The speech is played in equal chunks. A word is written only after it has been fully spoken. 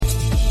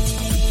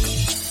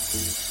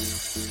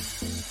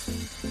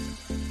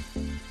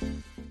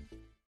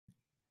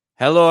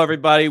Hello,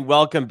 everybody.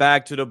 Welcome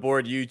back to the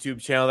Board YouTube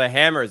channel, The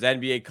Hammers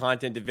NBA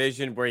Content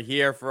Division. We're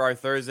here for our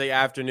Thursday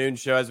afternoon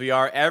show, as we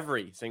are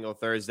every single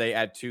Thursday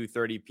at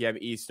 2:30 p.m.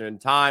 Eastern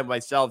Time.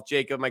 Myself,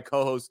 Jacob, my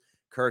co-host,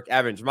 Kirk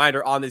Evans.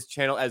 Reminder on this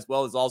channel, as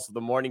well as also the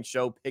morning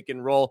show, Pick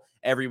and Roll,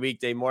 every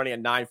weekday morning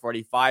at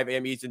 9:45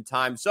 a.m. Eastern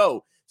Time.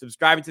 So,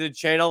 subscribing to the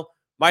channel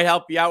might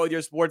help you out with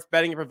your sports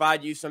betting and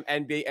provide you some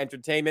NBA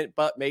entertainment,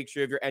 but make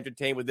sure if you're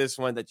entertained with this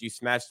one that you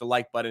smash the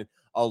like button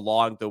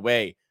along the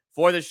way.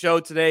 For the show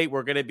today,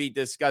 we're going to be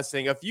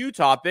discussing a few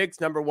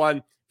topics. Number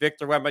one,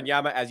 Victor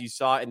Wembanyama, as you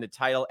saw in the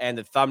title and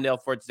the thumbnail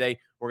for today.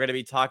 We're going to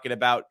be talking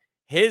about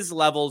his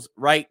levels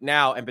right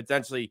now and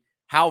potentially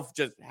how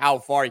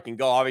far he can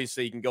go.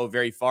 Obviously, he can go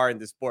very far in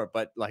this sport,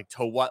 but like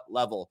to what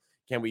level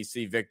can we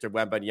see Victor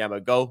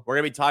Wembanyama go? We're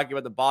going to be talking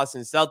about the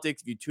Boston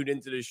Celtics. If you tune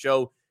into the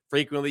show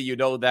frequently, you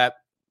know that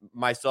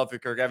myself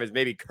and Kirk Evans,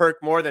 maybe Kirk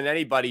more than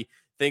anybody,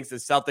 thinks the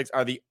Celtics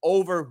are the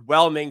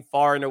overwhelming,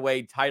 far and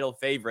away title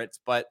favorites.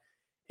 But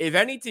if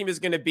any team is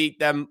going to beat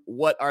them,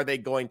 what are they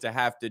going to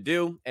have to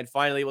do? And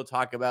finally, we'll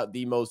talk about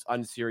the most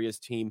unserious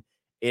team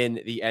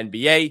in the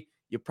NBA.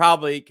 You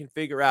probably can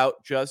figure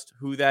out just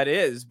who that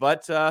is,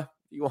 but if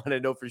you want to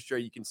know for sure,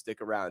 you can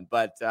stick around.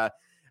 But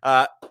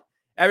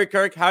Eric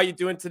Kirk, how are you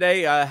doing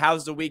today?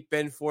 How's the week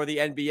been for the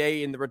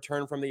NBA in the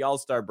return from the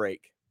All-Star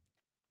break?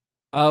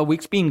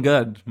 Week's been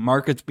good.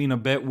 Market's been a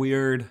bit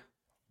weird.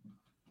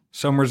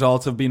 Some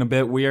results have been a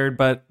bit weird,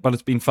 but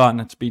it's been fun.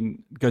 It's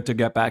been good to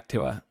get back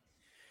to it.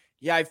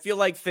 Yeah, I feel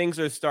like things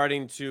are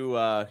starting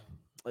to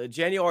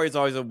January is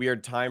always a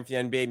weird time for the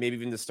NBA, maybe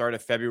even the start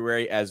of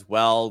February as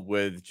well,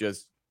 with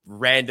just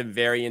random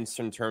variance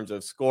in terms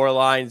of score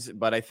lines.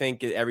 But I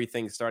think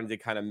everything's starting to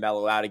kind of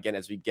mellow out again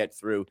as we get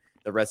through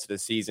the rest of the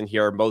season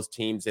here. Most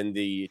teams in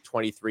the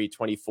 23,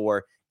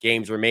 24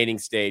 games remaining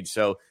stage.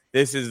 So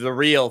this is the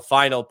real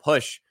final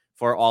push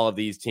for all of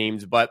these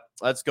teams. But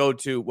let's go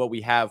to what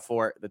we have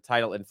for the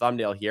title and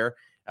thumbnail here.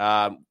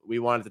 We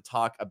wanted to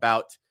talk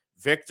about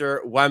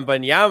Victor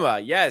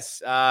Wembanyama.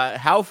 Yes.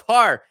 How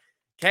far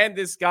can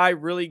this guy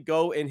really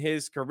go in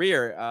his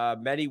career?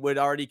 Many would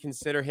already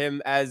consider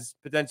him as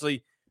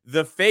potentially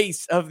the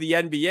face of the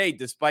NBA,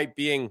 despite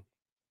being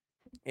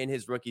in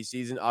his rookie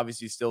season.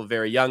 Obviously, still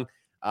very young.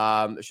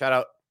 Shout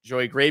out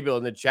Joey Graybill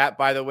in the chat,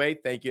 by the way.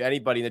 Thank you,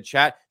 anybody in the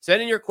chat.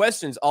 Send in your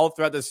questions all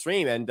throughout the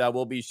stream, and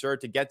we'll be sure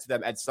to get to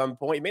them at some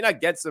point. You may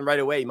not get to them right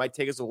away. It might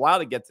take us a while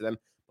to get to them,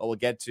 but we'll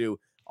get to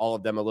all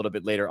of them a little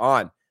bit later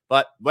on.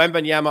 But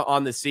Wembanyama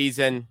on the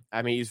season,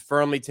 I mean, he's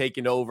firmly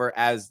taken over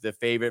as the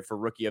favorite for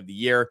Rookie of the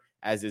Year,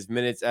 as his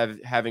minutes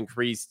have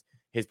increased,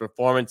 his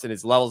performance and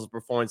his levels of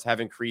performance have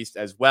increased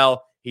as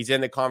well. He's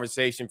in the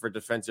conversation for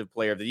Defensive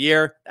Player of the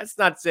Year. That's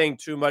not saying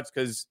too much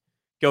because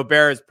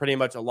Gobert is pretty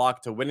much a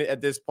lock to win it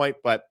at this point,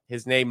 but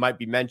his name might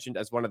be mentioned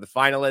as one of the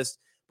finalists.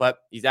 But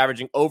he's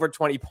averaging over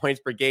 20 points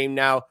per game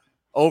now,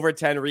 over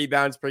 10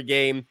 rebounds per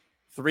game,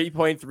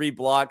 3.3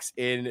 blocks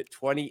in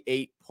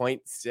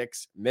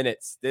 28.6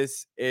 minutes.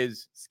 This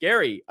is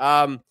scary.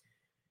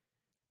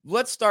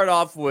 Let's start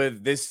off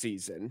with this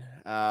season.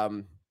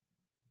 On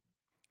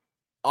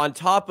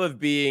top of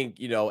being,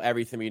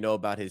 everything we know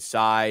about his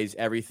size,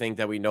 everything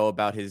that we know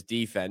about his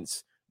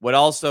defense, what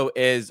also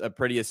is a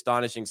pretty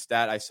astonishing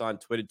stat I saw on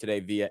Twitter today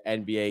via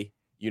NBA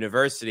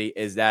University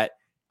is that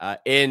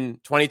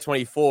in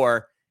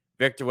 2024,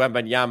 Victor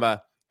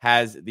Wembanyama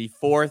has the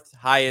fourth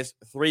highest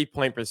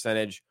three-point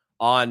percentage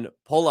on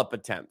pull-up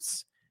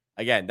attempts.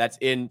 Again, that's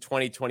in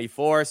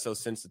 2024, so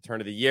since the turn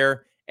of the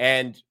year.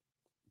 And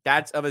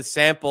that's of a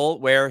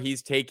sample where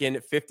he's taken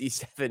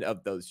 57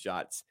 of those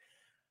shots.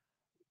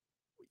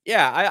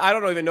 Yeah, I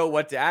don't even know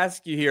what to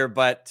ask you here,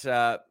 but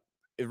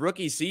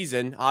rookie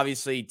season,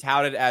 obviously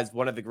touted as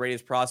one of the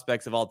greatest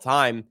prospects of all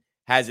time.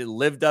 Has it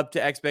lived up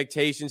to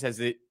expectations?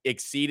 Has it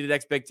exceeded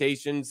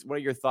expectations? What are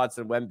your thoughts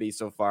on Wemby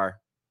so far?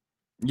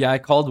 Yeah, I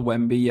called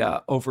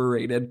Wemby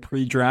overrated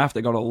pre-draft.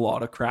 I got a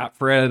lot of crap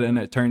for it, and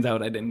it turns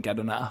out I didn't get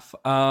enough.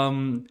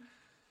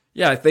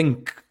 Yeah, I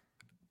think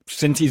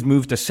since he's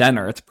moved to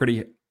center, it's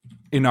pretty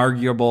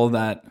inarguable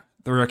that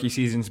the rookie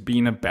season's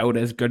been about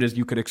as good as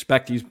you could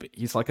expect.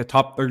 He's like a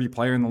top 30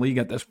 player in the league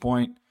at this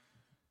point,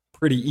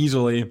 pretty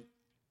easily.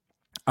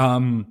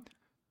 And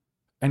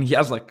he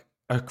has like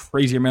a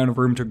crazy amount of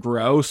room to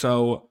grow.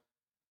 So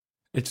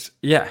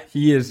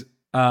he is.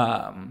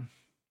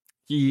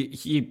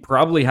 He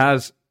probably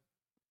has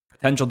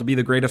potential to be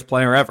the greatest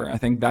player ever. I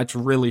think that's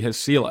really his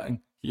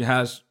ceiling. He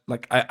has,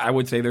 like, I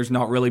would say there's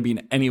not really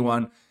been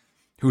anyone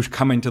who's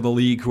come into the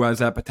league who has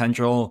that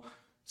potential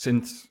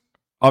since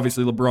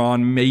obviously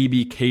LeBron,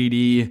 maybe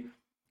KD,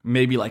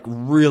 maybe like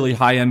really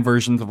high-end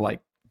versions of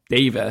like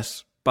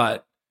Davis,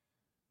 but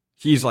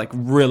he's like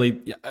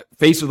really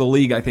face of the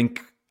league. I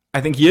think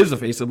he is the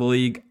face of the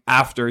league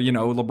after,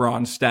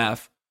 LeBron,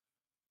 Steph.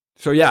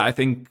 So yeah, I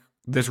think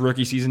this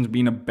rookie season's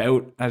been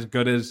about as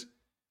good as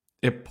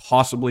it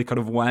possibly could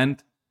have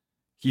went.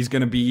 He's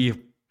going to be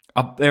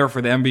up there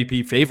for the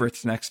MVP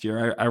favorites next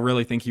year. I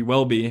really think he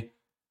will be.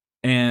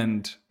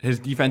 And his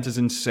defense is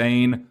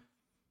insane.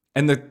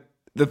 And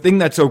the thing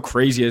that's so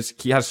crazy is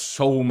he has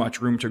so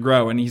much room to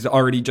grow, and he's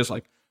already just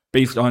like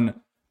based on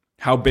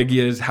how big he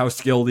is, how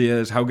skilled he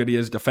is, how good he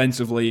is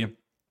defensively.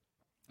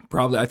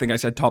 Probably, I think I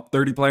said top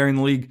 30 player in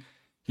the league.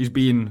 He's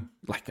been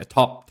like a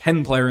top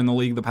 10 player in the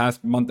league the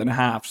past month and a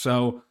half.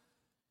 So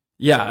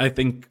yeah, I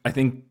think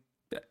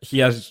he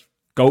has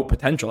GOAT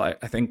potential. I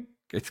think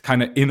it's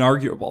kind of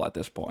inarguable at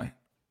this point.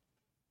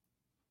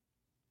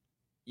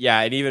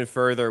 Yeah, and even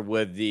further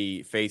with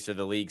the face of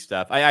the league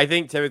stuff. I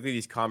think typically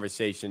these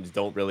conversations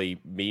don't really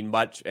mean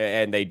much,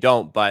 and they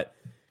don't. But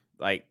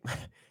like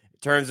in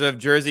terms of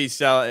jersey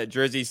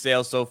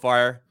sales so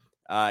far,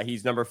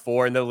 he's number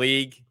 4 in the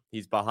league.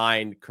 He's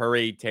behind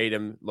Curry,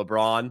 Tatum,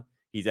 LeBron.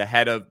 He's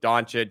ahead of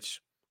Doncic,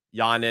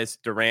 Giannis,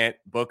 Durant,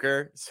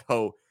 Booker.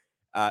 So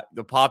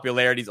the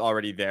popularity is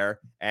already there,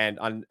 and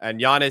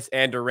Giannis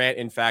and Durant,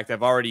 in fact,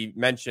 have already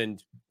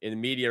mentioned in the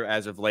media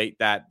as of late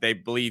that they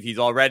believe he's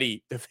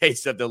already the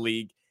face of the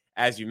league,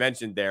 as you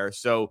mentioned there.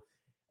 So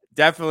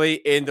definitely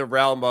in the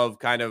realm of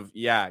kind of,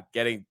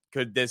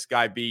 could this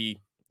guy be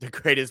the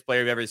greatest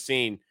player we've ever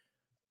seen?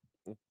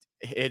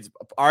 It's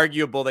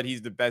arguable that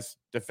he's the best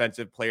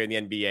defensive player in the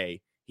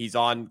NBA. He's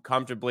on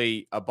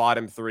comfortably a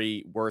bottom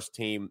 3 worst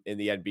team in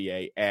the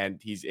NBA, and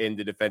he's in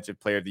the defensive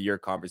player of the year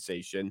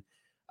conversation.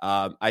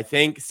 I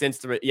think since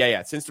the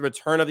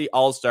return of the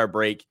All-Star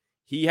break,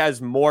 he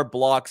has more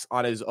blocks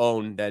on his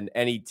own than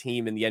any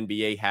team in the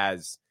NBA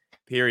has.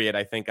 Period.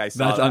 I think I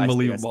saw that's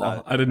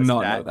unbelievable. I did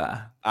not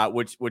know that.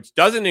 Which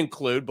doesn't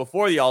include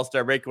before the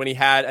All-Star break when he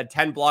had a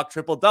 10-block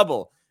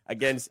triple-double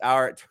against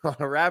our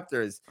Toronto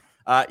Raptors.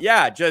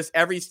 Just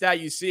every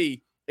stat you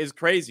see is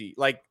crazy.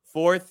 Like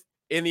 4th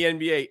in the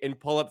NBA in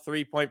pull-up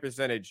 3-point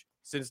percentage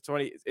since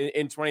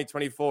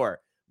 2024.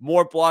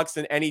 More blocks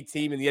than any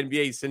team in the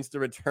NBA since the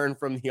return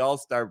from the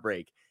All-Star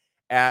break.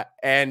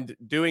 And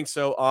doing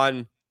so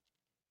on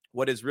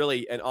what is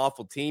really an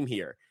awful team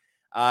here.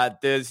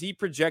 Does he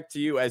project to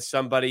you as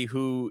somebody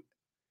who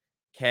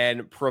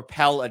can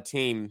propel a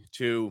team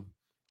to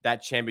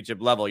that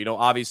championship level?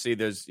 Obviously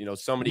there's,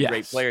 so many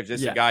great players.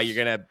 This is a guy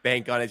you're going to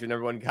bank on as your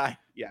number 1 guy.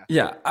 Yeah.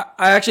 Yeah.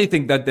 I actually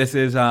think that this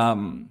is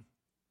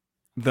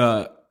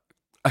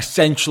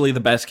essentially the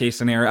best case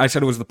scenario. I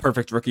said it was the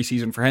perfect rookie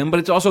season for him, but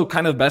it's also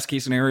kind of the best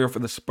case scenario for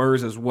the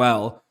Spurs as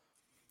well.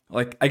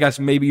 Like, I guess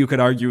maybe you could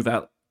argue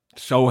that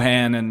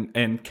Sohan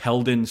and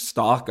Keldon's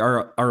stock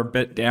are a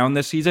bit down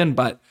this season,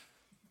 but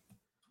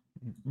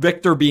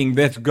Victor being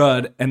this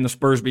good and the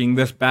Spurs being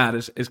this bad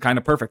is kind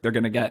of perfect. They're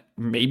going to get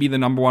maybe the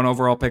number 1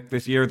 overall pick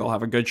this year. They'll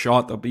have a good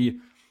shot. They'll be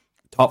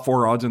top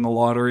 4 odds in the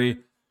lottery.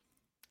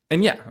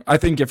 And yeah, I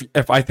think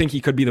if I think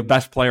he could be the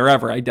best player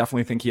ever, I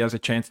definitely think he has a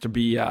chance to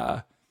be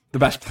the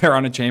best player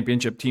on a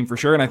championship team for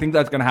sure. And I think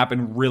that's going to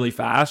happen really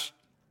fast.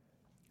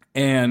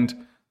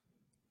 And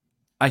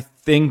I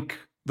think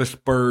the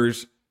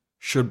Spurs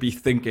should be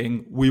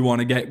thinking we want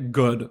to get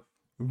good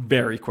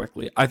very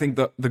quickly. I think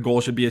the goal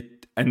should be,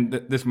 and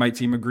this might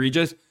seem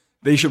egregious,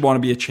 they should want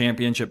to be a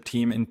championship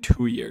team in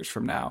 2 years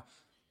from now.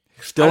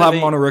 Still have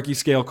them on a rookie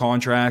scale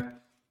contract.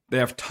 They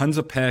have tons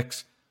of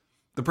picks.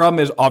 The problem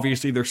is,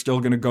 obviously, they're still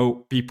going to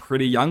go be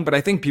pretty young, but I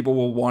think people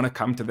will want to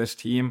come to this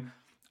team.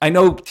 I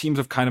know teams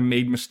have kind of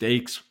made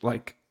mistakes,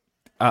 like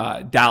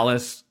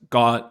Dallas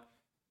got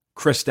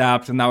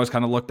Kristaps, and that was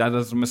kind of looked at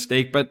as a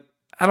mistake, but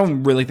I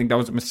don't really think that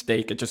was a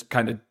mistake. It just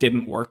kind of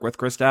didn't work with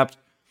Kristaps.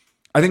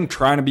 I think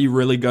trying to be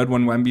really good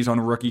when Wemby's on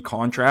a rookie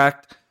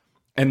contract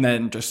and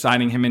then just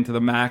signing him into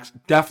the max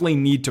definitely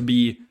need to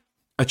be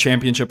a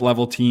championship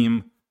level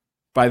team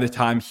by the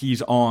time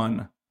he's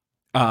on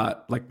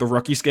like the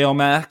rookie scale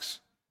max.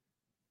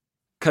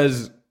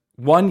 Because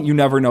one, you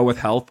never know with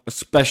health,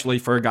 especially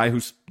for a guy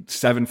who's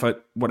 7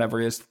 foot,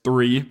 whatever it is,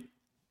 3.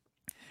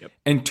 Yep.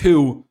 And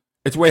 2,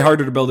 it's way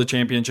harder to build a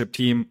championship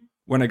team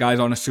when a guy's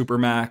on a super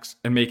max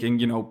and making,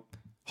 he'll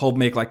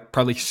make like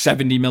probably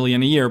 $70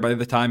 million a year by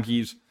the time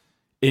he's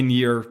in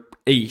year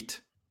 8.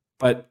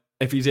 But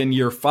if he's in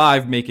year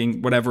 5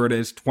 making whatever it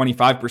is,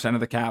 25% of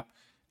the cap,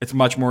 it's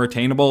much more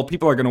attainable.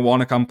 People are going to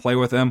want to come play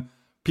with him.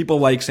 People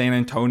like San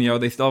Antonio.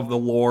 They still have the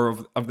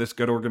lore of this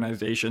good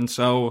organization.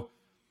 So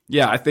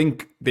yeah, I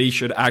think they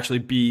should actually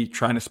be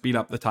trying to speed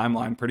up the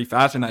timeline pretty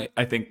fast. And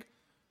I think,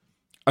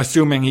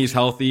 assuming he's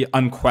healthy,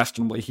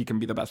 unquestionably, he can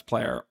be the best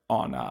player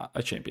on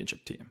a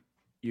championship team.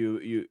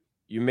 You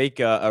make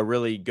a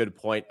really good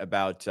point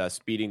about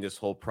speeding this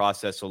whole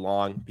process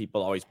along.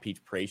 People always teach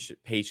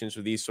patience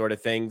with these sort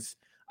of things.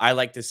 I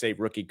like to say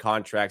rookie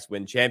contracts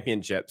win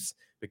championships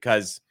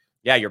because,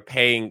 you're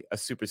paying a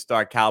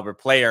superstar caliber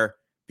player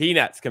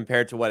peanuts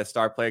compared to what a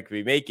star player could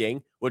be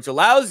making, which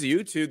allows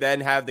you to then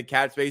have the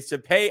cap space to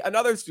pay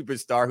another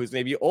superstar who's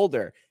maybe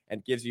older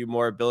and gives you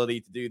more ability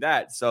to do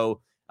that.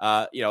 So,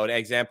 an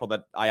example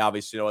that I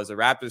obviously know as a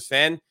Raptors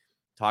fan,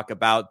 talk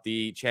about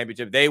the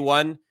championship they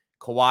won.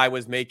 Kawhi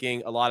was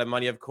making a lot of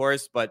money, of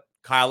course, but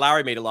Kyle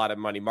Lowry made a lot of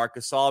money. Marc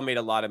Gasol made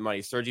a lot of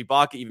money. Serge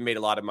Ibaka even made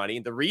a lot of money.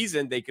 And the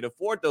reason they could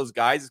afford those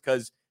guys is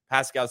because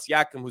Pascal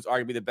Siakam, who's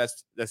arguably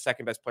the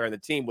second best player on the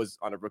team, was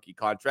on a rookie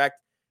contract.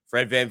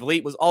 Fred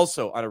VanVleet was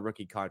also on a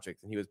rookie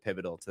contract, and he was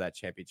pivotal to that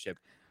championship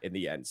in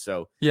the end.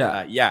 So,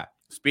 Yeah.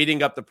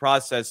 Speeding up the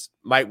process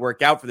might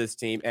work out for this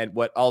team. And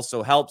what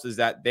also helps is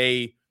that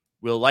they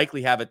will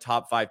likely have a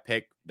top 5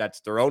 pick. That's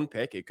their own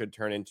pick. It could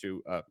turn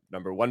into a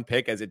number 1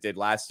 pick as it did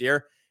last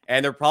year.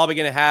 And they're probably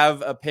going to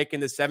have a pick in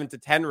the 7 to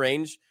 10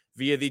 range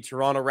via the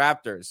Toronto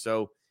Raptors.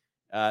 So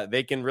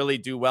they can really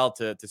do well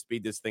to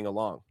speed this thing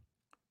along.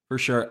 For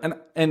sure.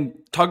 And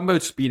talking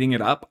about speeding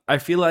it up, I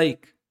feel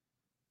like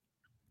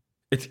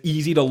it's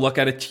easy to look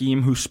at a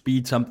team who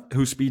speeds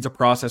a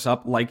process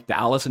up like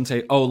Dallas and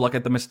say, "Oh, look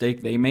at the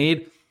mistake they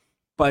made."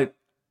 But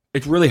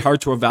it's really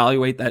hard to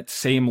evaluate that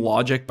same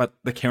logic, but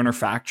the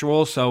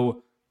counterfactual.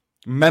 So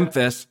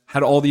Memphis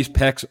had all these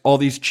picks, all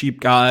these cheap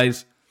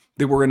guys.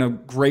 They were in a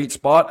great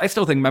spot. I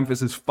still think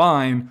Memphis is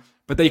fine,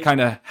 but they kind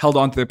of held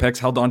on to their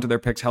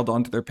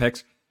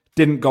picks,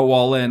 didn't go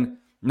all in.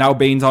 Now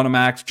Bane's on a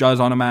max, Juz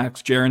on a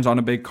max, Jaren's on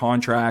a big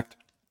contract.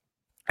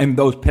 And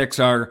those picks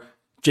are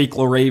Jake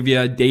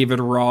LaRavia, David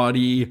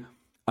Roddy,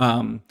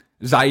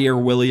 Zaire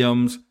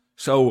Williams.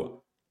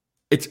 So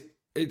it's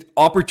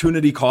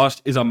opportunity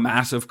cost is a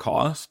massive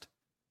cost,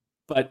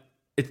 but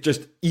it's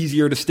just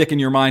easier to stick in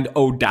your mind,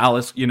 oh,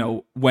 Dallas,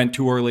 went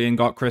too early and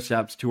got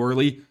Kristaps too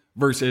early,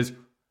 versus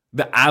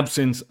the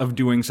absence of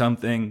doing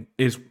something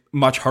is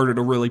much harder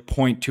to really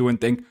point to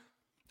and think,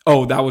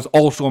 oh, that was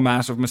also a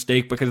massive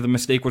mistake because the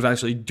mistake was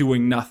actually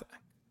doing nothing.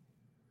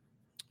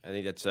 I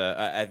think that's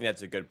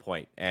a good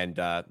point. And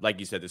like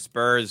you said, the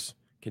Spurs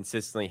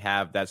consistently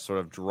have that sort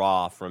of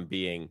draw from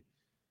being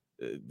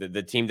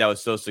the team that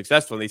was so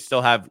successful. And they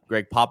still have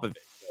Greg Popovich.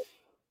 So,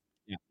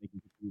 yeah, they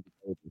can continue to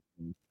play with this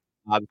team.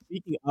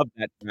 Speaking of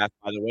that draft,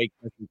 by the way,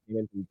 question came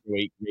in from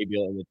Joey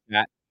Graybill in the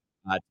chat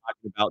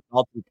talking about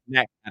Dalton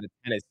Knecht out of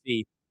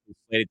Tennessee, who's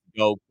slated to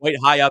go quite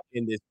high up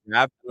in this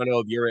draft. I don't know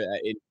if you're in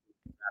the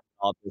draft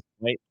at all at this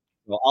point.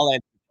 So I'll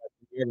answer the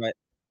question here, but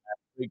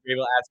Joey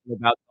Graybill asking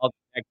about Dalton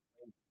Knecht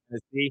in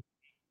Tennessee.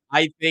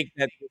 I think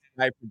that this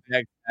guy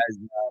projects as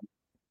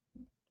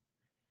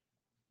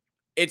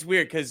it's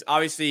weird because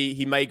obviously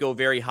he might go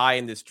very high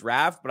in this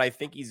draft, but I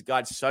think he's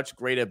got such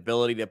great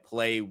ability to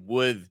play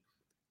with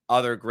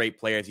other great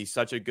players. He's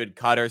such a good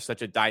cutter,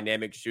 such a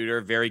dynamic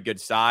shooter, very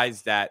good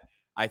size, that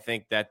I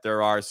think that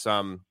there are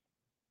some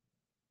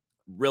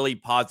really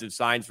positive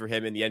signs for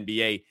him in the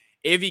NBA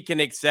if he can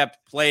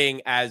accept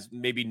playing as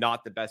maybe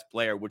not the best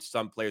player, which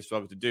some players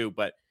struggle to do.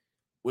 But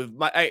with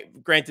my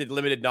granted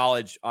limited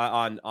knowledge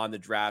on the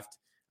draft,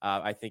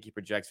 I think he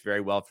projects very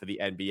well for the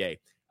NBA.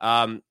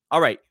 All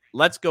right,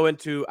 let's go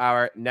into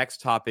our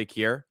next topic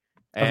here.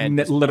 And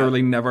I've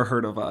literally never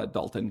heard of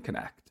Dalton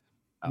Knecht.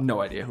 Oh.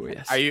 No idea who he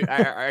is.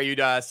 Are you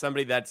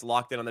somebody that's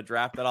locked in on the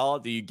draft at all?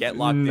 Do you get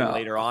locked in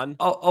later on?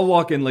 I'll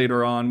lock in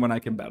later on when I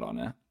can bet on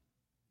it.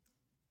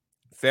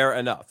 Fair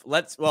enough.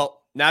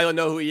 Now you'll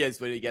know who he is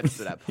when he gets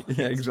to that point.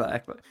 Yeah,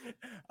 exactly.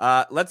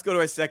 Let's go to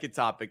our second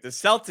topic. The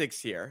Celtics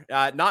here.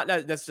 Not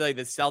necessarily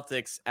the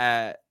Celtics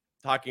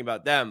talking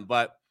about them,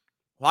 but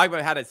talking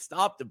about how to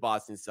stop the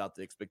Boston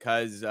Celtics,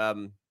 because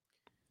a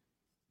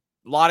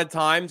lot of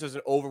times there's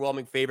an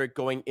overwhelming favorite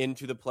going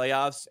into the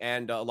playoffs,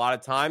 and a lot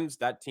of times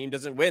that team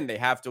doesn't win. They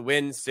have to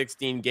win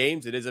 16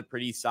 games. It is a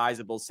pretty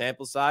sizable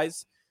sample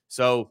size.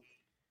 So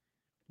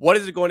what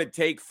is it going to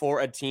take for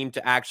a team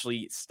to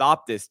actually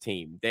stop this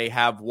team? They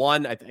have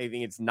won, I think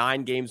it's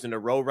 9 games in a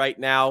row right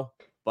now,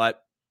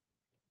 but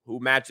who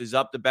matches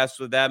up the best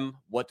with them?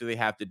 What do they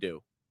have to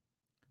do?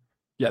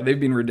 Yeah, they've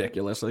been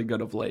ridiculously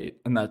good of late,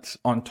 and that's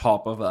on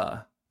top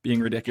of being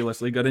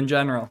ridiculously good in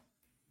general.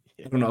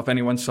 I don't know if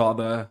anyone saw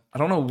I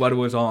don't know what it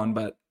was on,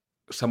 but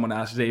someone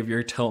asked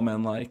Xavier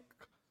Tillman, like,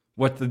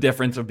 what's the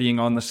difference of being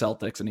on the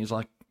Celtics? And he's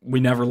like, we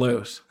never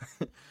lose.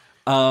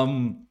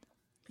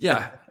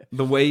 Yeah,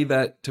 the way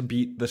that to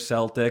beat the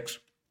Celtics,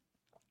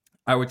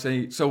 I would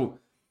say, so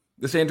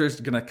this answer is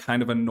going to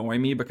kind of annoy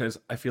me because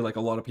I feel like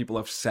a lot of people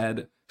have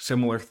said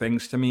similar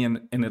things to me,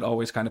 and it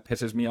always kind of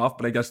pisses me off.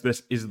 But I guess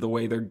this is the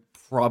way they're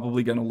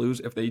probably going to lose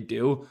if they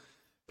do.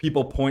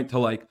 People point to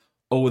like,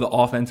 oh, the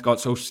offense got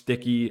so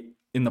sticky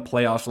in the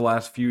playoffs the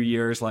last few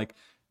years, like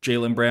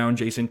Jaylen Brown,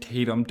 Jason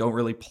Tatum don't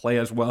really play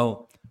as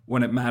well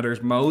when it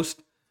matters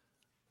most.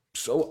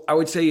 So I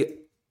would say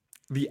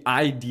the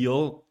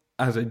ideal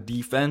as a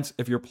defense,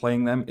 if you're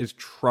playing them, is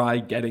try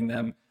getting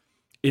them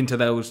into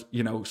those,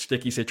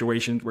 sticky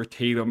situations where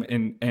Tatum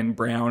and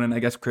Brown, and I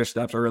guess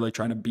Kristaps are really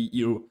trying to beat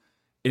you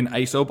in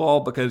iso ball,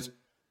 because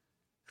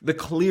the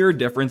clear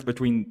difference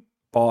between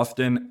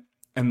Boston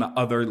and the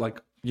other,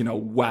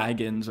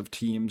 wagons of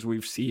teams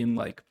we've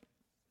seen,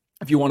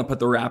 if you want to put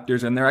the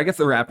Raptors in there, I guess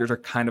the Raptors are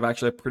kind of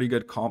actually a pretty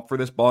good comp for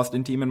this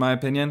Boston team, in my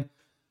opinion.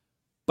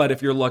 But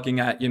if you're looking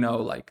at,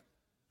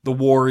 the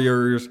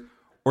Warriors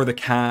or the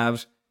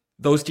Cavs,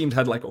 those teams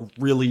had a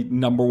really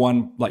number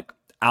one,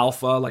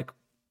 alpha,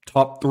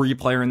 top 3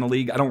 player in the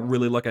league. I don't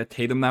really look at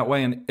Tatum that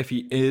way. And if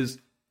he is,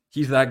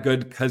 he's that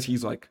good because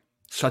he's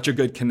such a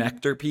good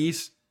connector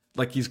piece.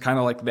 He's kind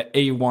of the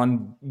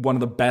A1, one of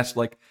the best.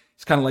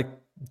 He's kind of like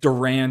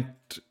Durant,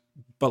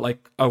 but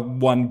like a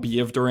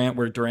 1B of Durant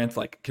where Durant's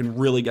like can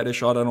really get a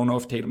shot. I don't know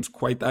if Tatum's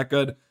quite that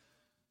good.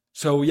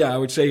 So yeah, I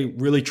would say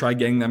really try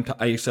getting them to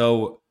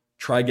ISO.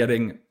 Try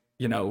getting,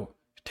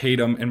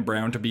 Tatum and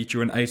Brown to beat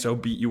you in ISO,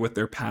 beat you with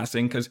their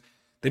passing, because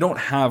they don't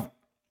have,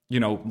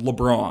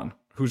 LeBron,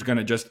 who's going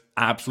to just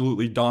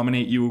absolutely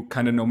dominate you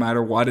kind of no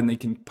matter what, and they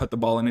can put the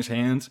ball in his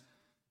hands.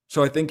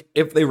 So I think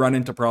if they run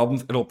into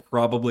problems, it'll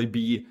probably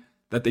be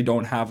that they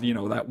don't have,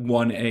 that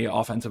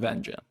 1A offensive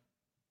engine.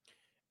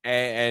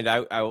 And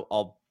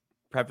I'll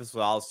preface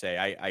what I'll say.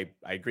 I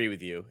agree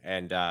with you.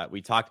 And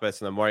we talked about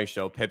this in the morning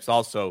show. Pips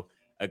also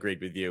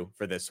agreed with you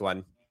for this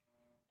one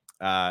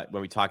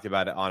when we talked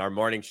about it on our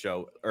morning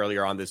show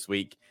earlier on this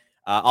week.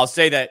 I'll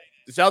say that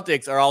the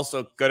Celtics are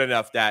also good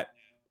enough that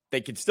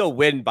they can still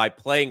win by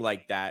playing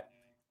like that.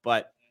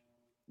 But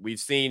we've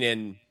seen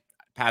in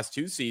past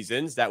 2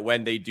 seasons that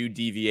when they do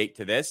deviate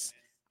to this,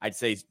 I'd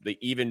say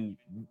even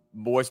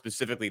more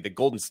specifically the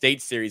Golden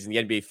State series in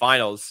the NBA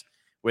Finals,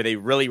 where they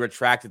really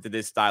retracted to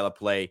this style of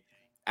play.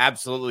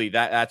 Absolutely,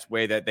 that's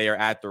where that they are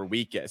at their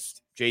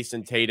weakest.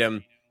 Jason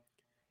Tatum,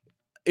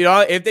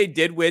 if they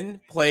did win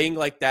playing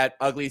like that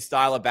ugly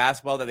style of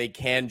basketball that they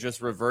can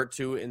just revert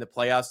to in the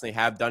playoffs, and they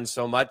have done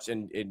so much,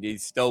 and they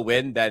still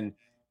win, then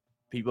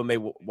people may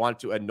want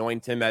to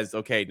anoint him as,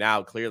 okay,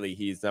 now clearly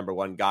he's number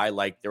one guy.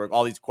 Like there were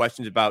all these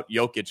questions about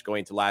Jokic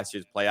going to last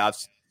year's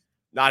playoffs.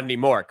 Not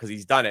anymore, because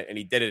he's done it, and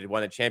he did it and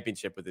won a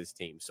championship with his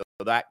team. So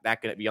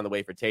that could be on the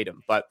way for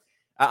Tatum. But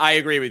I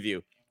agree with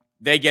you.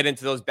 They get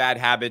into those bad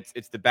habits.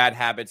 It's the bad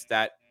habits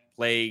that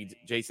plagued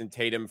Jason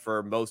Tatum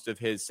for most of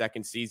his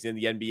second season in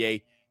the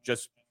NBA,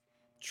 just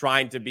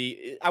trying to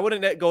be, I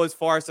wouldn't go as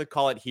far as to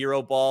call it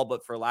hero ball,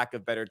 but for lack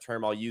of a better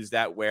term, I'll use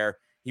that, where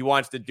he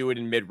wants to do it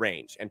in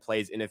mid-range and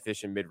plays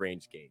inefficient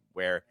mid-range game,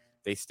 where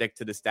they stick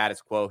to the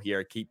status quo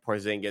here, keep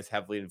Porzingis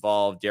heavily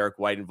involved, Derek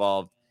White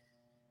involved.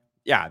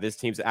 Yeah, this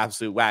team's an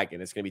absolute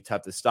wagon. It's going to be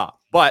tough to stop.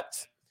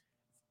 But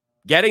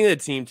getting the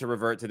team to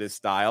revert to this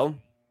style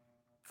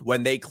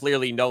when they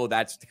clearly know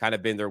that's kind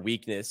of been their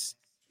weakness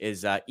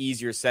is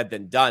easier said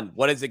than done.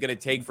 What is it going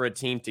to take for a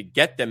team to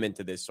get them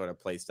into this sort of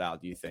play style,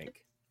 do you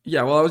think?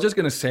 Yeah, well, I was just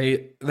going to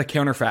say the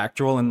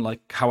counterfactual, and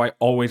like how I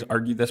always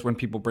argue this when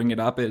people bring it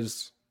up,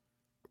 is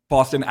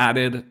Boston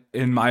added,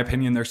 in my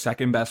opinion, their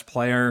second best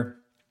player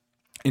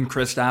in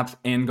Kristaps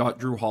and got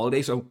Drew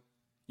Holiday. So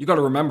you got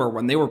to remember,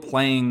 when they were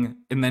playing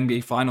in the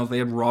NBA Finals, they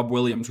had Rob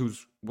Williams, who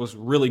was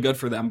really good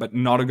for them, but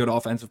not a good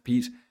offensive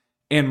piece,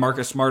 and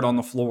Marcus Smart on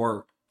the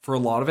floor for a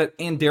lot of it.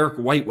 And Derek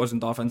White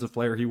wasn't the offensive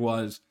player he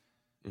was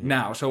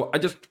now. So I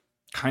just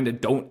kind of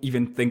don't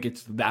even think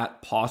it's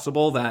that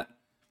possible that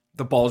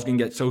the ball's going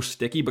to get so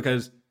sticky,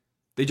 because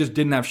they just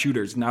didn't have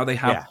shooters. Now they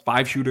have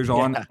 5 shooters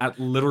on at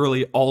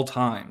literally all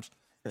times.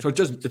 So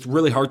it's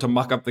really hard to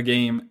muck up the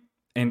game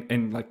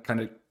and like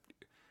kind of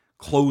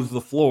close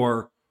the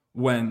floor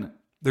when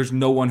there's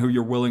no one who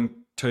you're willing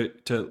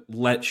to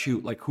let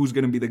shoot. Like, who's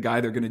going to be the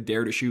guy they're going to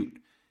dare to shoot?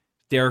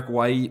 Derek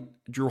White,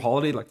 Drew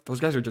Holiday, like those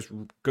guys are just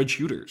good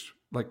shooters.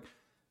 Like,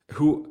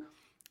 who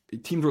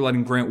teams were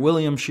letting Grant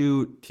Williams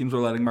shoot, teams were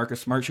letting Marcus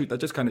Smart shoot. That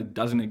just kind of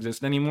doesn't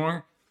exist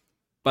anymore.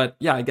 But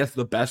yeah, I guess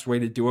the best way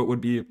to do it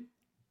would be,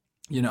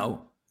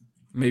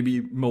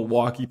 maybe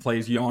Milwaukee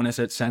plays Giannis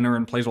at center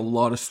and plays a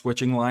lot of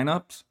switching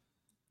lineups.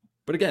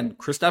 But again,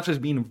 Kristaps has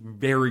been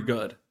very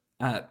good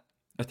at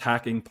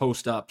attacking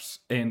post-ups,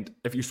 and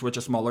if you switch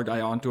a smaller guy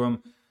onto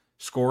him,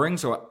 scoring.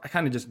 So I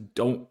kind of just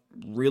don't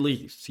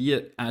really see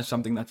it as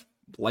something that's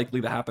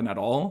likely to happen at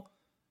all.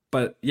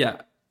 But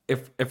yeah,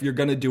 if you're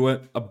going to do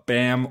it, a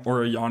Bam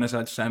or a Giannis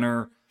at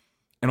center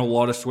and a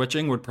lot of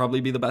switching would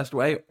probably be the best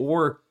way.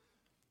 Or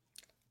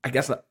I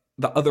guess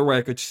the other way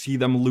I could see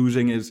them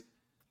losing is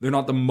they're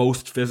not the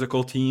most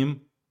physical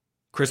team.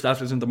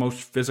 Kristaps isn't the most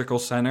physical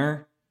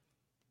center.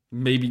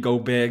 Maybe go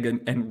big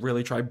and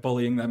really try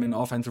bullying them and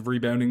offensive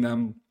rebounding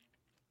them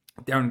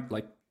down.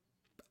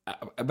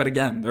 But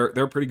again, they're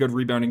a pretty good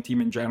rebounding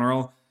team in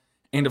general.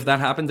 And if that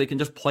happens, they can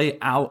just play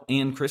out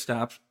and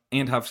Kristaps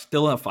and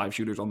still have 5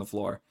 shooters on the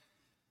floor.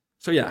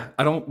 So yeah,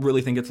 I don't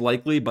really think it's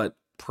likely, but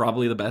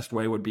probably the best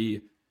way would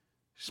be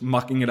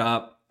mucking it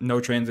up, no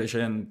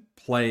transition,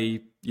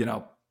 play,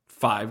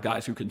 5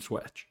 guys who can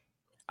switch.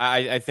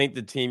 I think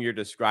the team you're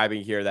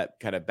describing here that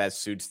kind of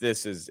best suits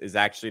this is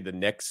actually the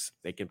Knicks.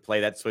 They can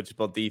play that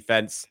switchable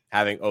defense.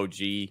 Having OG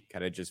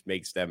kind of just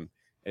makes them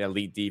an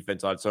elite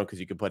defense on its own, because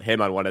you can put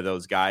him on one of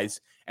those guys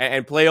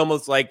and play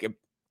almost like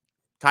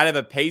kind of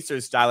a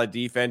Pacers style of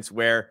defense,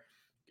 where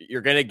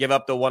you're going to give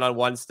up the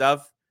one-on-one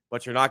stuff,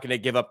 but you're not going to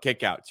give up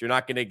kickouts. You're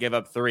not going to give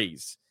up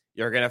threes.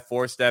 You're going to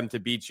force them to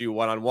beat you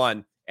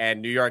one-on-one.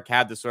 And New York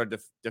had the sort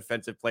of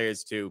defensive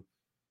players to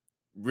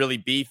really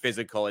be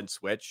physical and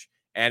switch.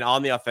 And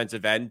on the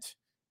offensive end,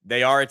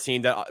 they are a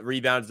team that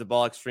rebounds the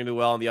ball extremely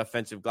well on the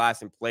offensive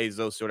glass and plays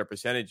those sort of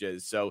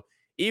percentages. So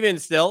even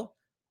still,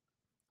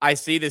 I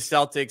see the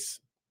Celtics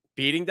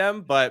beating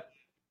them, but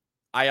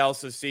I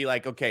also see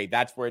okay,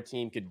 that's where a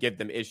team could give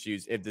them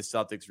issues if the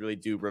Celtics really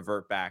do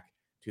revert back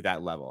to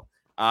that level.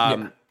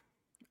 Yeah,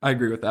 I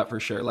agree with that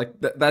for sure.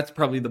 That's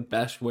probably the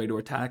best way to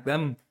attack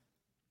them.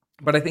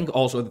 But I think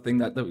also the thing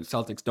that the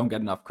Celtics don't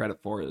get enough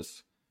credit for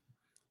is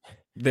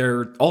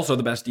they're also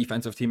the best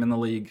defensive team in the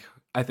league.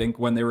 I think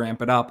when they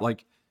ramp it up,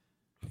 like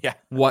Yeah.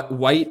 what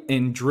White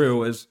and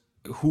Drew is,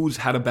 who's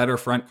had a better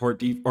front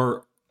court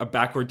or a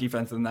backcourt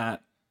defense than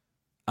that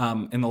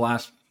in the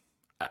last,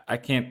 I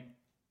can't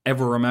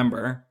ever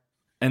remember.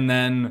 And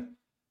then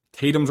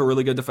Tatum's a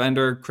really good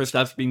defender.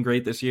 Kristap's been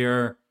great this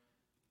year.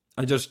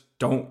 I just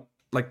don't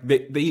like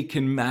they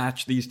can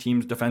match these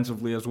teams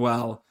defensively as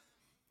well.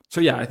 So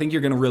yeah, I think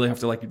you're going to really have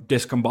to like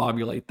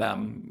discombobulate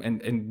them,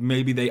 and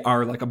maybe they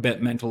are like a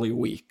bit mentally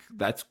weak.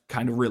 That's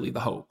kind of really the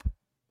hope.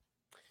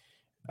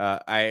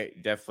 I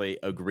definitely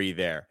agree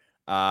there.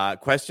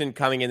 Question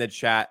coming in the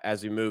chat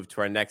as we move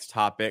to our next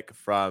topic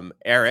from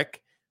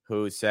Eric,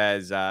 who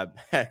says,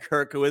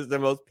 Kirk, who is the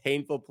most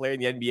painful player in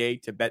the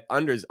NBA to bet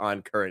unders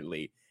on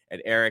currently?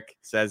 And Eric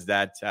says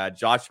that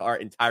Josh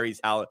Hart and Tyrese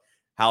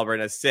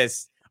Halliburton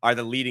assists are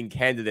the leading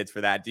candidates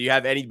for that. Do you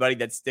have anybody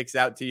that sticks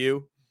out to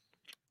you?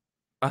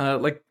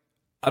 Like,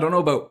 I don't know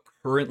about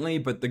currently,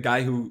 but the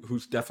guy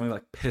who's definitely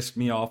like pissed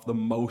me off the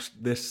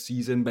most this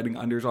season betting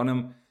unders on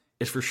him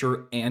is for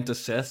sure Ant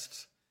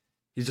assists.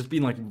 He's just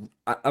been like,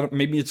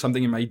 maybe it's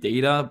something in my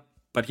data,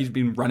 but he's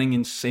been running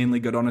insanely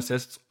good on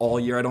assists all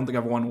year. I don't think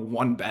I've won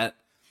one bet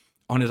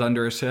on his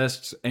under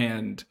assists,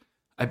 and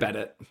I bet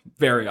it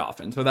very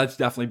often. So that's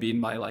definitely been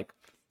my like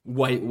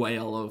white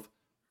whale of,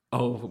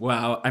 oh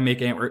wow, I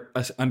make Ant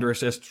under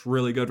assists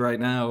really good right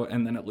now,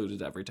 and then it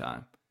loses every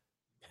time.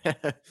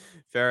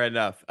 Fair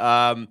enough.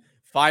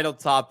 Final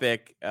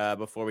topic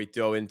before we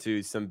go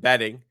into some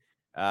betting.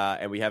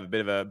 And we have a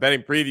bit of a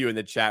betting preview in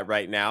the chat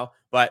right now.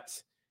 But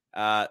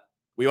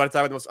we want to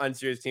talk about the most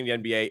unserious team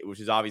in the NBA, which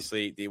is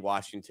obviously the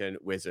Washington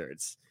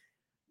Wizards.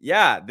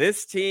 Yeah,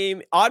 this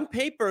team, on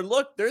paper,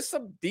 look, there's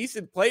some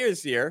decent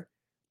players here.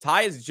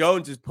 Tyus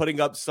Jones is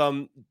putting up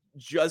some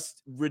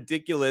just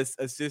ridiculous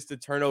assist to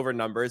turnover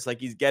numbers.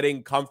 Like he's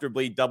getting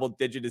comfortably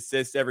double-digit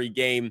assists every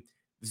game,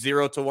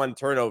 0-1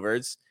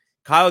 turnovers.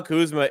 Kyle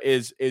Kuzma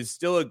is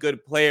still a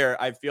good player.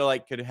 I feel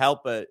like could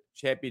help a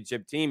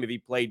championship team if he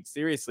played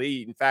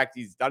seriously. In fact,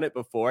 he's done it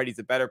before, and he's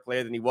a better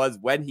player than he was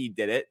when he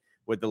did it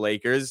with the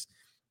Lakers.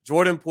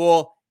 Jordan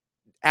Poole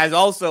has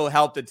also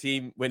helped a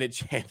team win a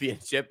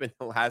championship in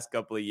the last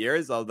couple of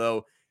years,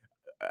 although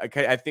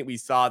I think we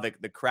saw the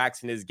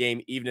cracks in his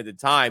game even at the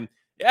time.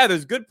 Yeah,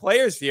 there's good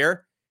players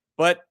here,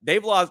 but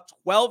they've lost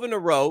 12 in a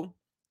row.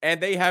 And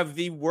they have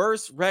the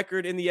worst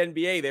record in the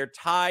NBA. They're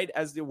tied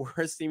as the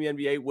worst team in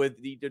the NBA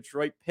with the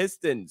Detroit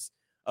Pistons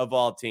of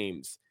all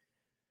teams.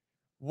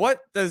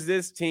 What does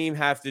this team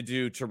have to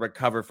do to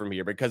recover from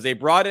here? Because they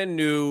brought in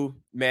new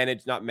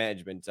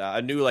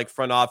a new like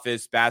front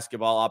office,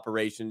 basketball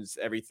operations,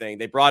 everything.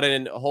 They brought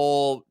in a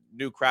whole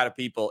new crowd of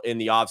people in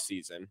the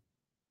offseason.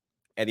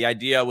 And the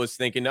idea was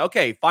thinking,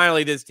 okay,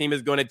 finally this team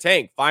is going to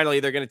tank.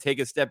 Finally, they're going to take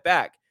a step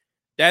back.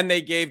 Then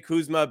they gave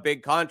Kuzma a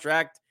big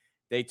contract.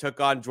 They took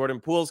on Jordan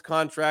Poole's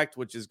contract,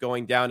 which is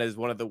going down as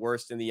one of the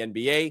worst in the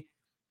NBA.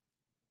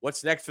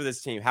 What's next for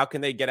this team? How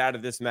can they get out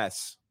of this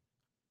mess?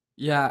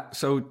 Yeah,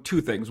 so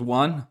two things.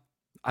 One,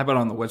 I bet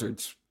on the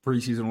Wizards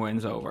preseason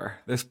wins over.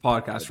 This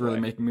podcast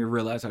really making me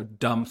realize how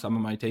dumb some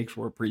of my takes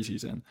were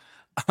preseason.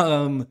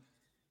 Yeah,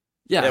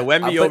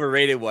 Wemby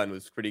overrated one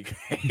was pretty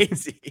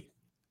crazy.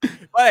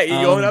 But you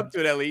own up to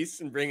it at least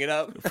and bring it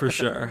up. For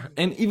sure.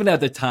 And even at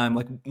the time,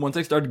 like once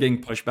I started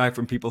getting pushback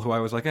from people who I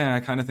was like,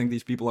 I kind of think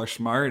these people are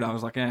smart. I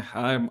was like,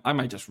 I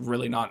might just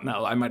really not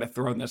know. I might have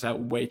thrown this out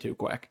way too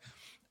quick.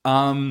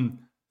 So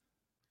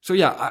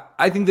yeah,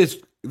 I think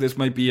this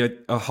might be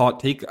a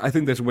hot take. I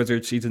think this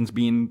Wizards season's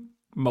been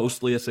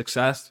mostly a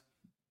success.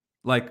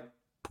 Like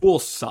Poole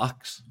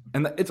sucks.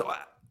 And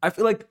I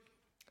feel like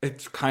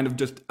it's kind of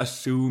just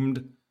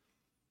assumed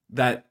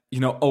that,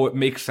 it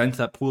makes sense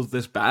that Poole's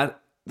this bad.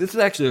 This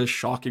is actually a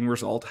shocking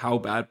result, how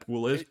bad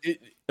Poole is.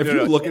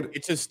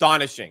 It's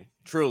astonishing,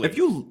 truly. If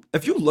you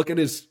look at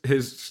his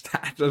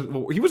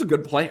stats, he was a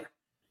good player.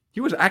 He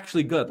was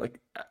actually good.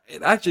 Like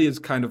it actually is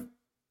kind of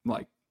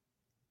like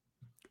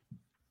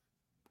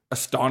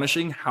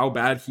astonishing how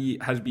bad he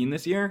has been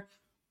this year.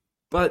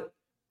 But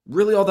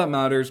really, all that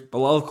matters.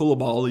 Bilal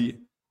Coulibaly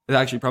is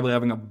actually probably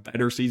having a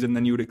better season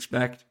than you would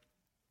expect.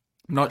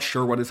 I'm not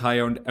sure what his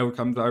high-end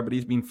outcomes are, but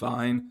he's been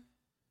fine.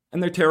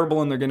 And they're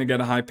terrible, and they're going to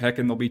get a high pick,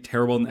 and they'll be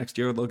terrible next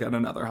year. They'll get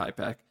another high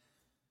pick.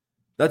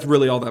 That's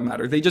really all that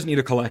matters. They just need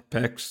to collect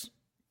picks.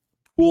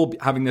 Poole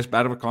having this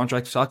bad of a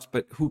contract sucks,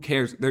 but who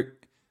cares?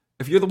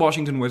 If you're the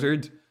Washington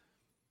Wizards,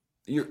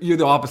 you're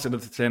the opposite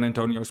of the San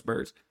Antonio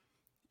Spurs.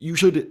 You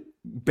should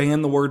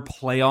ban the word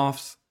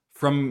playoffs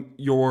from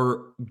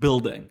your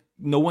building.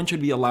 No one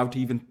should be allowed to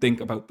even think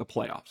about the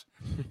playoffs.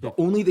 The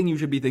only thing you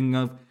should be thinking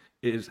of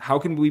is how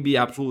can we be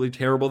absolutely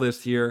terrible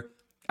this year,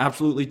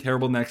 absolutely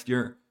terrible next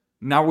year.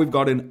 Now we've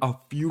got in a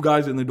few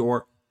guys in the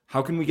door.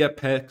 How can we get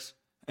picks?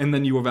 And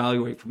then you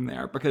evaluate from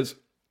there. Because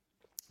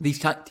these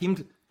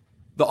teams,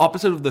 the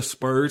opposite of the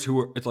Spurs,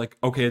 it's like,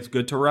 okay, it's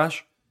good to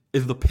rush,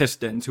 is the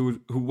Pistons,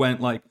 who went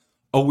like,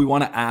 oh, we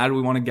want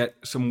to get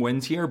some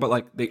wins here, but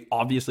like they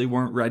obviously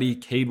weren't ready.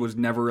 Cade was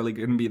never really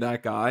going to be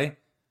that guy.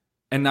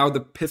 And now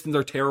the Pistons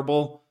are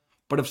terrible,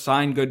 but have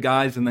signed good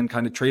guys and then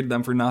kind of traded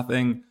them for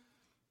nothing.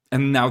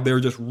 And now they're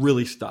just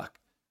really stuck.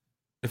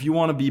 If you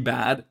want to be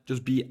bad,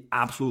 just be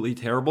absolutely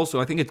terrible.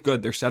 So I think it's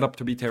good. They're set up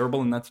to be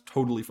terrible, and that's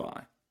totally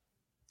fine.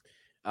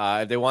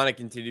 If they want to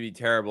continue to be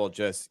terrible,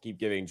 just keep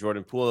giving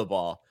Jordan Poole the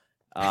ball.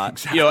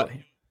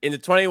 Exactly. In the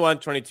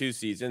 21-22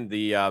 season,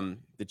 the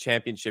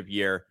championship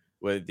year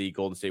with the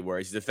Golden State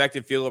Warriors, his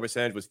effective field goal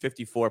percentage was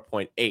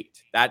 54.8.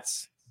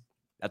 That's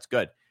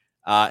good.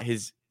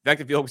 His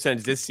effective field goal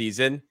percentage this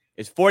season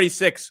is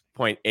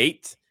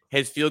 46.8.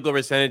 His field goal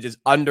percentage is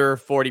under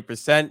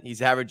 40%.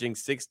 He's averaging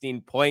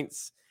 16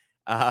 points,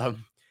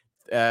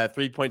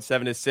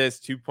 3.7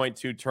 assists,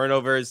 2.2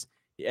 turnovers.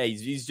 Yeah,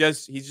 he's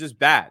just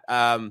bad.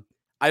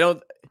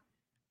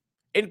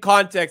 In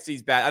context,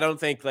 he's bad. I don't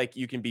think like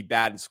you can be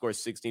bad and score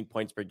 16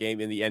 points per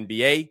game in the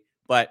NBA,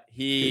 but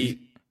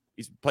he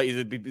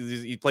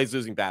plays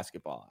losing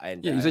basketball.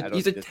 And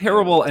he's a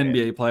terrible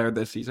NBA player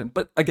this season.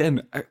 But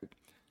again,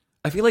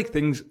 I feel like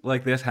things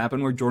like this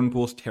happen where Jordan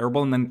Poole's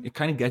terrible, and then it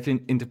kind of gets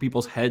into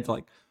people's heads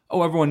like,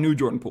 oh, everyone knew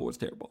Jordan Poole was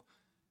terrible.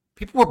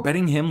 People were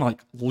betting him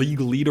like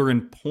league leader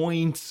in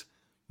points,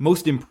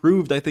 most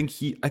improved. I think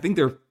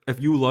there, if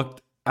you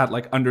looked at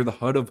like under the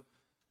hood of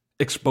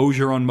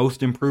exposure on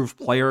most improved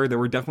player, there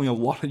were definitely a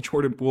lot of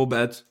Jordan Poole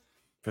bets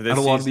at a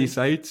lot of these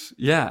sites.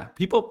 Yeah,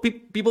 people thought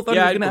he was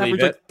going to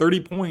average like 30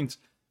 points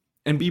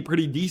and be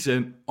pretty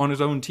decent on his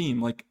own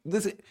team. Like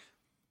this,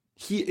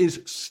 he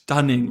is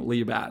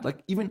stunningly bad.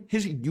 Like even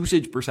his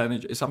usage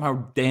percentage is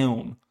somehow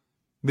down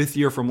this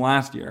year from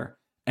last year,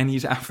 and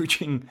he's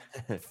averaging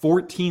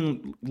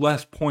 14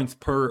 less points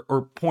per,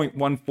 or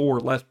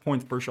 0.14 less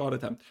points per shot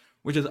attempt,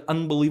 which is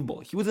unbelievable.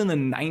 He was in the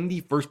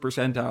 91st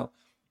percentile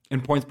in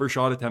points per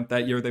shot attempt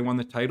that year they won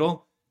the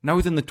title. Now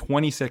he's in the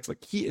 26th.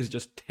 Like he is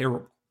just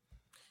terrible.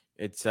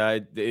 It's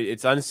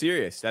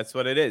unserious. That's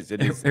what it is.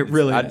 It's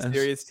really an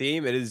unserious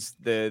team. It is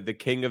the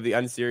king of the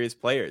unserious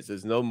players.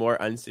 There's no more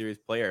unserious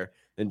player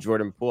than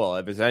Jordan Poole.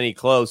 If it's any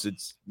close,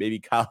 it's maybe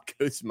Kyle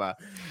Kuzma.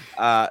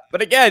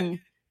 But again,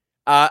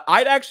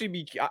 I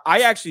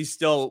actually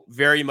still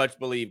very much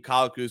believe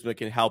Kyle Kuzma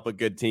can help a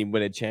good team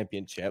win a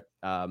championship.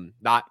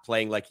 Not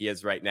playing like he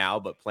is right now,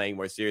 but playing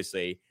more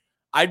seriously.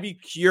 I'd be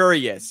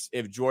curious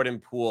if Jordan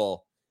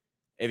Poole,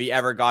 if he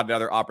ever got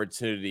another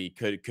opportunity,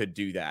 could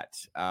do that,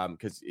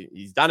 because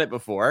he's done it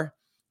before.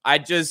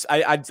 I'd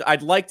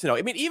like to know.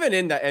 I mean, even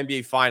in the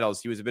NBA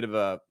Finals, he was a bit of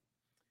a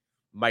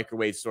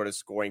microwave sort of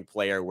scoring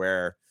player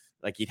where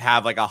like he'd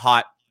have like a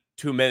hot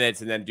 2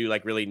 minutes and then do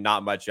like really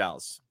not much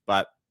else.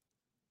 But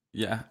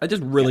yeah, I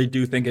just really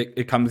do think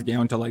it comes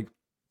down to like,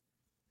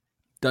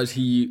 does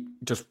he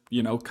just,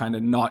 kind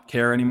of not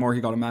care anymore?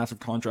 He got a massive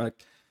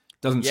contract.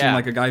 Doesn't seem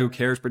like a guy who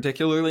cares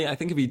particularly. I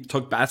think if he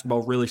took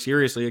basketball really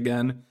seriously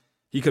again,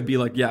 he could be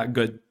like, a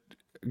good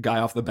guy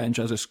off the bench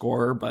as a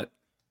scorer. But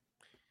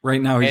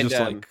right now he's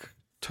just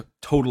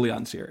totally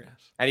unserious.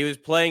 And he was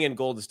playing in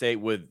Golden State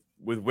with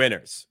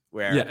winners,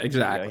 where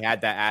exactly. He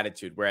had that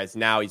attitude. Whereas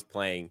now he's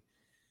playing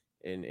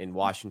in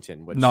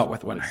Washington, which not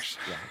with winners.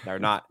 They're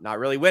not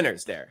really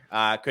winners there.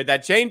 Could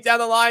that change down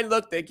the line?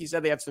 Look, like you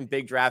said, they have some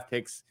big draft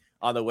picks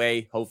on the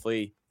way.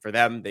 Hopefully for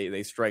them,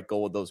 they strike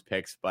gold with those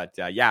picks. But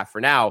for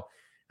now,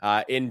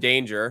 in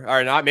danger,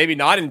 or not, maybe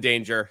not in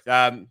danger.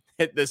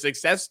 The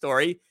success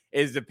story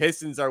is the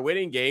Pistons are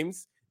winning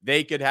games.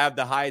 They could have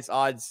the highest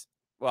odds.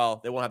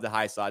 Well, they won't have the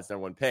highest odds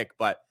number one pick,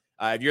 but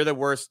if you're the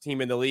worst team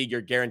in the league,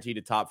 you're guaranteed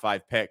a top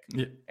 5 pick,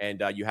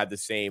 and you have the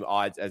same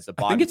odds as the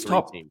bottom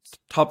 3 teams.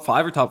 Top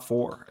 5 or top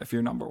 4 if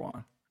you're number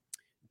one.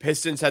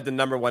 Pistons had the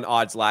number 1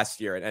 odds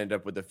last year and ended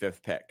up with the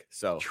 5th pick.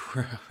 So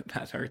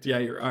that hurts. Yeah,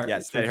 you're right.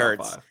 Yes, it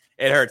hurts.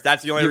 It hurts.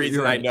 That's the only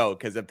reason I know,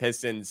 because the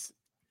Pistons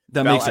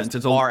that makes sense.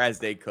 As far as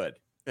they could.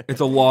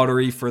 It's a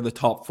lottery for the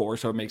top 4,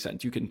 so it makes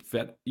sense. You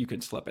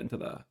can slip into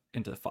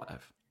the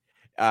 5.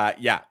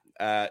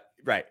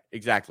 Right,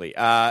 exactly.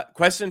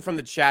 Question from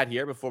the chat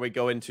here before we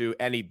go into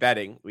any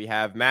betting. We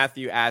have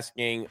Matthew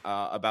asking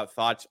about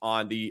thoughts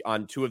on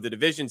 2 of the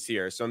divisions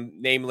here. So,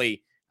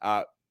 namely,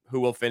 who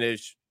will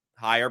finish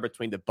higher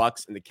between the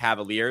Bucks and the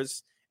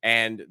Cavaliers,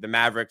 and the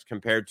Mavericks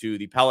compared to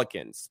the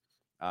Pelicans.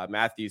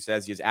 Matthew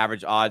says he has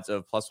average odds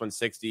of plus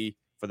 160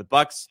 for the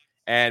Bucks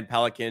and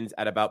Pelicans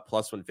at about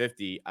plus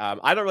 150.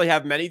 I don't really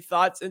have many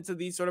thoughts into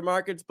these sort of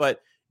markets,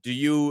 but do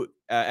you,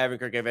 Evan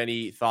Kirk, have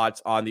any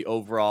thoughts on the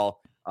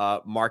overall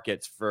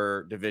markets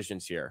for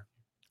divisions here?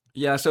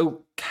 Yeah,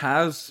 so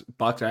Cavs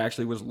Bucks I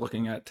actually was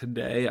looking at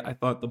today. I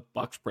thought the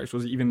Bucks price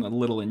was even a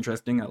little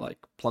interesting at like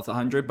plus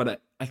 100,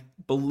 but I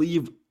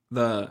believe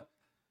the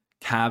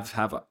Cavs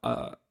have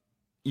a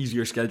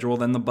easier schedule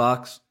than the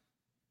Bucks.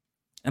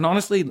 And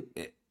honestly,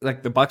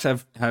 like the Bucks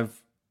have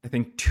I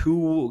think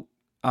 2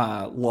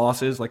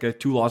 losses, like a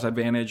 2-loss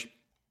advantage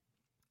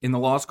in the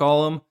loss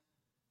column,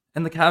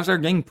 and the Cavs are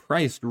getting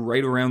priced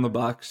right around the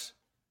Bucks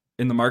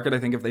in the market. I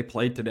think if they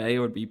played today, it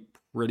would be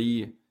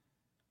pretty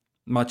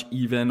much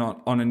even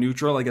on a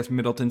neutral. I guess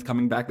Middleton's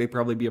coming back; they'd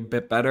probably be a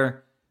bit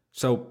better.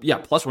 So yeah,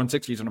 plus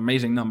 160 is an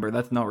amazing number.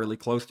 That's not really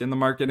close in the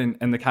market,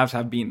 and the Cavs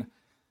have been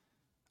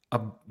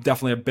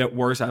definitely a bit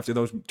worse after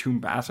those two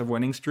massive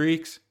winning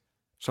streaks.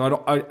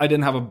 So I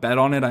didn't have a bet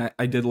on it.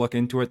 I did look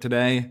into it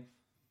today.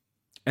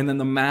 And then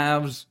the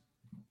Mavs,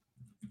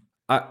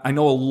 I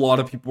know a lot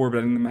of people were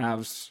betting the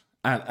Mavs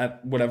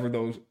at whatever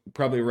those,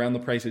 probably around the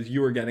prices you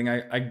were getting.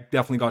 I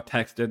definitely got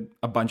texted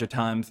a bunch of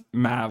times.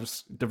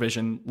 Mavs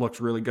division looks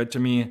really good to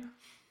me.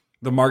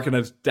 The market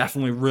has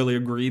definitely really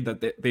agreed that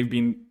they've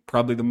been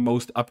probably the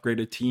most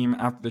upgraded team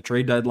after the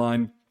trade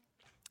deadline.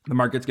 The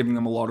market's giving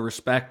them a lot of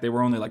respect. They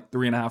were only like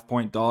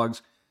 3.5-point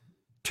dogs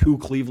to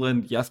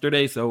Cleveland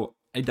yesterday. So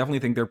I definitely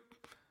think they're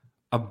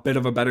a bit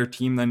of a better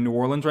team than New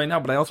Orleans right now,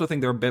 but I also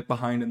think they're a bit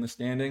behind in the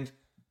standings.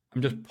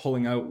 I'm just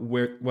pulling out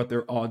what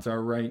their odds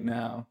are right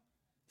now.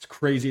 It's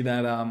crazy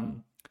that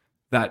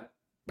that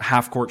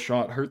half court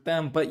shot hurt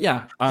them, but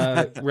yeah,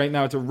 right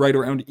now it's a right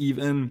around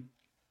even.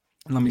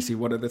 Let me see,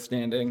 what are the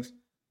standings?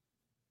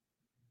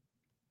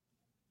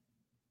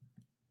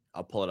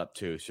 I'll pull it up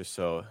too, just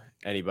so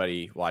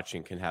anybody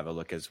watching can have a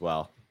look as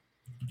well.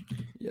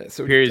 Yeah,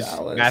 so here's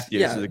Dallas. Matthew.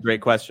 Yeah. This is a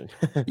great question.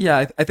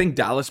 Yeah, I think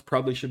Dallas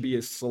probably should be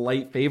a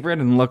slight favorite,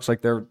 and looks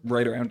like they're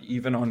right around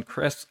even on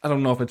Chris. I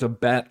don't know if it's a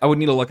bet. I would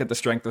need to look at the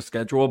strength of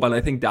schedule, but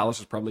I think Dallas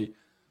is probably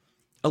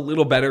a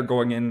little better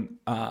going in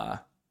to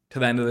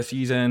the end of the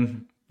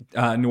season.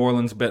 New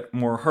Orleans a bit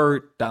more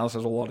hurt. Dallas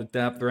has a lot of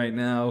depth right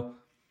now.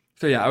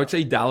 So yeah, I would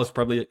say Dallas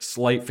probably a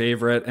slight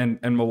favorite, and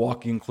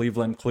Milwaukee and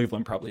Cleveland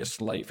probably a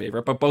slight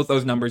favorite. But both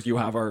those numbers you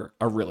have are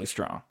really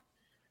strong.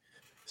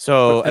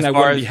 So, and I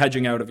wouldn't be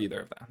hedging out of either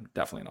of them.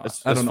 Definitely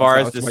not. I don't know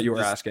if that's what you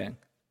were asking.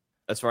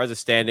 As far as the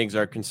standings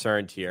are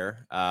concerned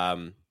here,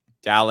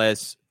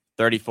 Dallas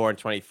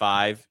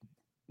 34-25,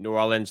 New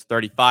Orleans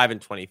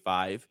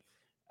 35-25.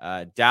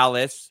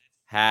 Dallas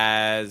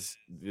has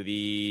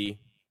the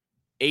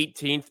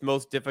 18th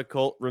most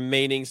difficult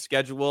remaining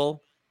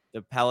schedule.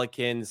 The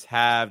Pelicans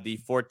have the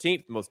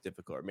 14th most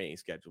difficult remaining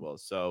schedule.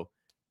 So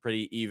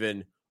pretty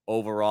even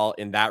overall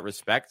in that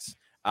respect.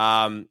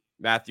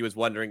 Matthew was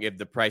wondering if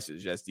the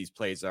prices, just these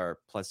plays are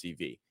plus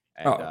EV.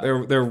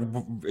 And, they're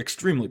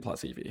extremely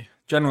plus EV.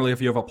 Generally, if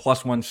you have a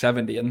plus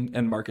 170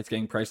 and market's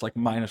getting priced like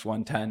minus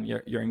 110,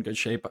 you're in good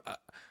shape.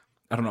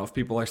 I don't know if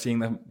people are seeing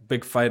the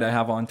big fight I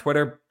have on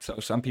Twitter. So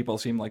some people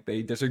seem like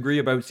they disagree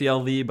about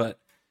CLV, but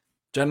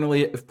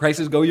generally, if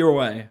prices go your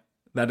way,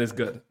 that is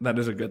good. That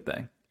is a good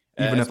thing.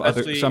 Even if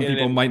some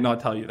people might not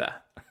tell you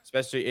that.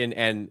 Especially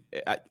and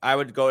I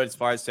would go as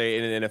far as say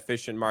in an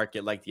efficient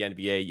market like the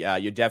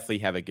NBA, you definitely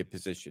have a good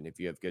position if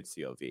you have good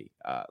CLV.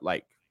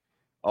 Like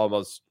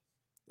almost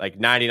like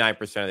 99%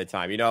 of the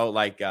time,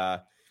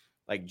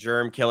 like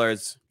germ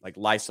killers, like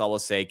Lysol will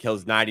say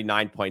kills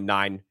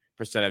 99.9%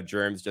 of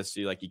germs just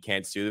so like you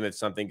can't sue them if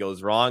something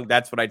goes wrong.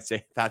 That's what I'd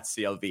say about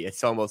CLV.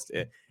 It's almost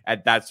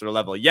at that sort of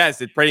level.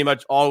 Yes, it pretty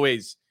much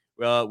always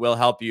will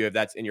help you if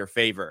that's in your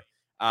favor.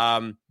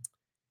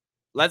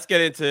 Let's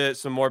get into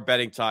some more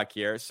betting talk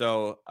here.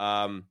 So,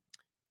 I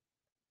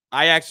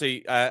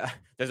actually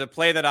there's a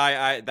play that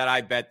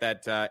I bet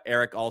that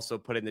Eric also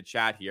put in the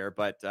chat here,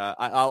 but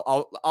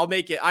I'll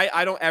make it.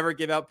 I don't ever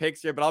give out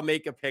picks here, but I'll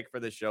make a pick for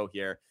the show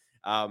here.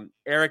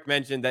 Eric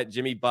mentioned that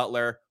Jimmy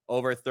Butler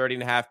over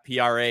 30.5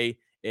 PRA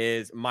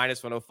is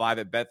minus 105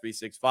 at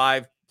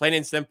Bet365. Plain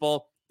and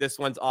simple, this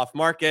one's off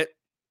market.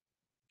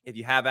 If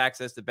you have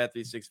access to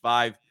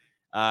Bet365,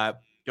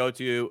 go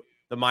to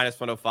the minus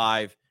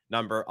 105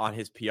 number on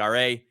his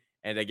PRA.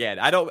 And again,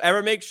 I don't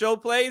ever make show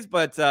plays,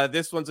 but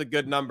this one's a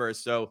good number.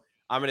 So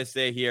I'm going to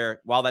say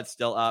here, while that's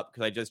still up,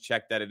 because I just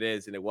checked that it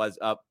is, and it was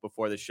up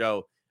before the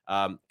show,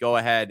 go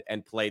ahead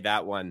and play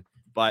that one.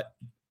 But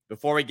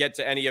before we get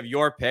to any of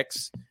your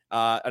picks,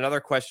 another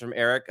question from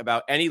Eric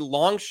about any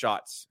long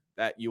shots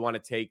that you want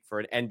to take for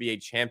an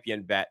NBA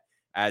champion bet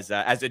as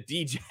a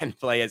DGen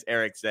play, as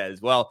Eric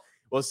says. Well,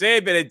 we'll say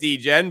a bit of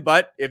DGen,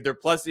 but if they're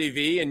plus EV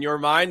in your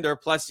mind, they're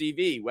plus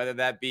EV, whether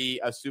that be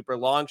a super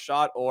long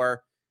shot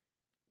or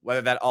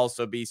whether that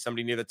also be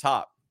somebody near the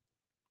top.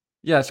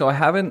 Yeah, so I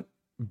haven't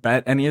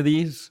bet any of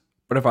these,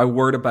 but if I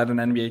were to bet an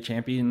NBA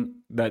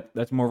champion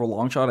that's more of a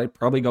long shot, I'd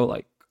probably go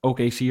like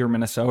OKC or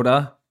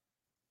Minnesota.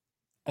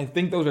 I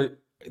think those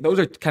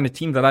are kind of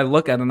teams that I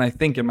look at and I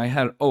think in my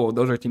head, oh,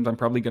 those are teams I'm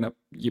probably going to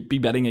be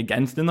betting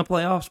against in the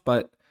playoffs,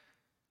 but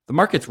the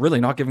market's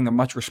really not giving them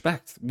much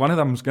respect. One of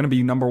them is going to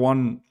be number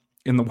one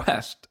in the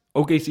West.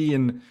 OKC,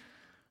 and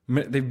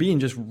they've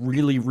been just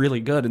really, really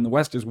good, and the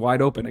West is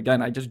wide open.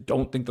 Again, I just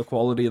don't think the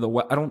quality of the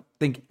West, I don't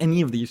think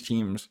any of these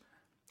teams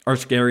are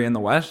scary in the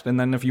West. And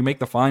then if you make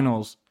the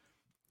finals,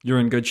 you're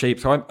in good shape.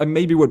 So I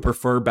maybe would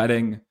prefer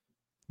betting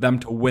them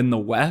to win the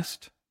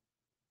West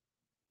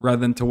rather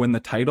than to win the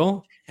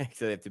title.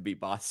 So they have to beat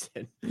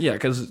Boston. Yeah,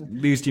 because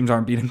these teams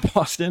aren't beating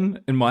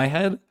Boston in my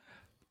head.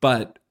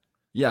 But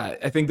yeah,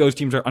 I think those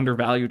teams are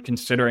undervalued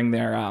considering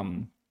they're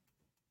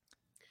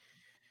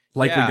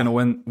likely going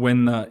to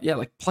win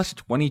like plus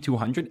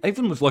 2,200. I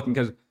even was looking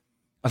because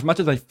as much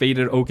as I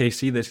faded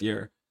OKC this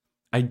year,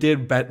 I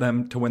did bet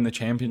them to win the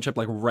championship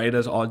like right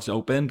as odds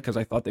opened because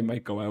I thought they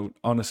might go out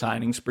on a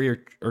signing spree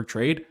or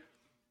trade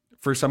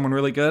for someone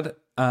really good.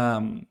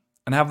 And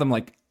have them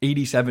like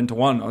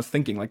 87-1. I was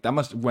thinking like that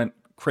must have went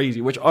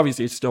crazy, which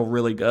obviously is still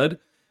really good.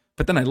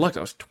 But then I looked,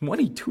 I was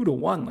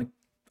 22-1. Like,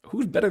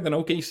 who's better than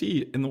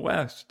OKC in the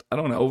West? I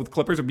don't know. The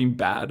Clippers have been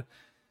bad.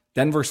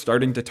 Denver's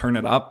starting to turn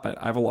it up, but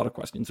I have a lot of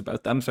questions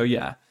about them. So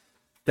yeah,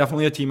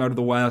 definitely a team out of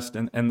the West,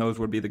 and those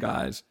would be the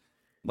guys.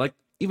 Like,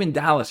 even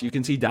Dallas, you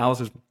can see Dallas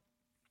is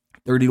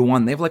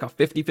 30-1. They have like a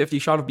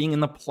 50-50 shot of being in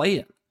the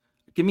play-in.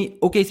 Give me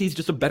OKC's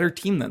just a better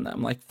team than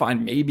them. Like,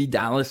 fine, maybe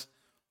Dallas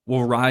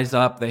will rise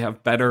up. They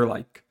have better,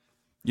 like,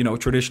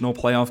 traditional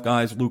playoff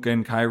guys, Luka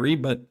and Kyrie,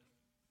 but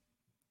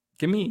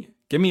give me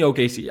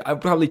OKC. I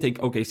would probably take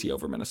OKC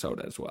over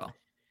Minnesota as well,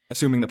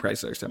 assuming the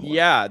prices are similar.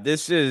 Yeah,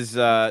 these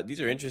are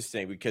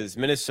interesting because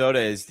Minnesota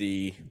is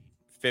the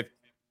 5th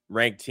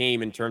ranked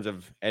team in terms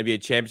of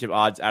NBA championship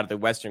odds out of the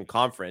Western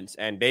Conference,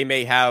 and they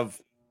may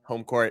have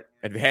home court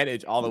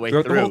advantage all the way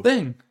Throughout through. the whole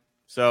thing.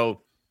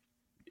 So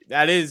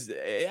that is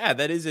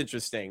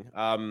interesting.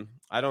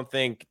 I don't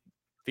think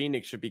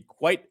Phoenix should be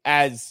quite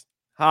as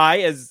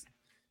high as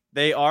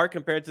they are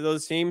compared to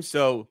those teams.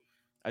 So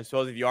I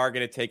suppose if you are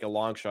going to take a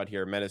long shot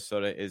here,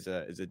 Minnesota is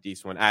a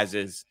decent one, as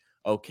is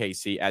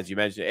OKC, as you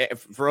mentioned.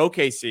 For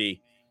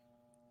OKC,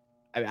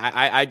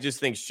 I just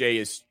think Shea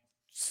is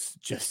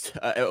just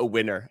a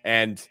winner.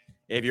 And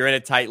if you're in a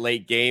tight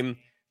late game,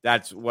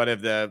 that's one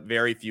of the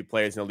very few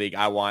players in the league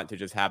I want to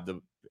just have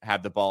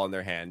the ball in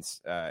their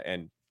hands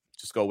and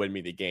just go win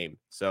me the game.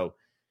 So,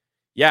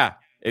 yeah,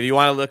 if you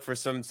want to look for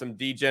some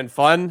DGen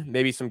fun,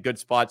 maybe some good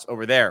spots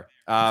over there.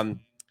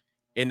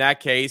 In that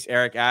case,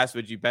 Eric asked,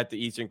 would you bet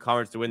the Eastern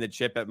Conference to win the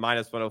chip at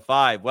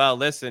 -105? Well,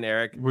 listen,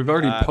 Eric. We've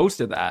already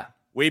posted that.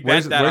 We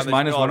bet that where's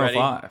on the show already.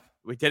 -105?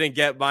 We didn't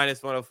get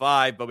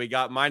 -105, but we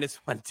got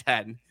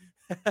 -110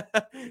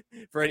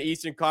 for an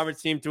Eastern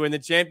Conference team to win the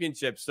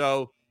championship.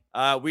 So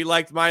we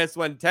liked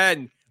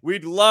 -110.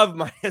 We'd love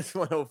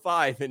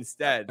 -105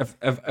 instead.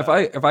 If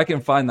I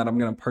can find that, I'm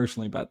going to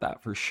personally bet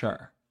that for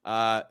sure.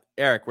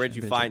 Eric, where'd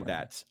you find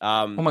that?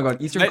 Oh my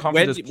God, Eastern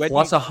Conference is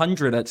plus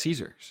 100 at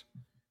Caesars.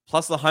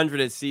 Plus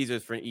 100 at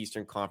Caesars for an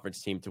Eastern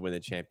Conference team to win the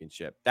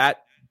championship. That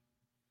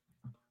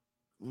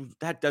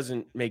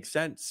doesn't make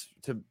sense.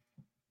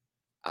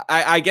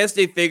 I guess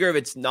they figure if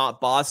it's not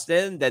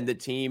Boston, then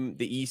the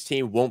East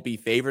team won't be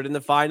favored in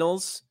the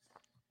finals.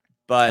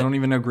 But I don't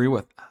even agree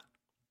with that.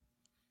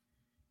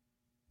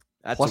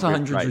 That's plus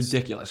 100 is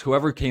ridiculous.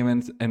 Whoever came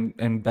in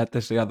and bet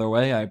this the other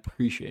way, I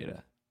appreciate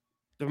it.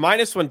 The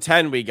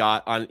 -110 we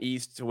got on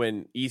East to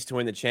win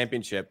the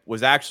championship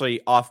was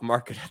actually off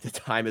market at the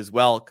time as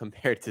well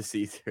compared to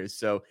Caesars.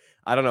 So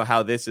I don't know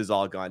how this has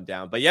all gone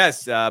down. But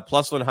yes,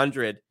 plus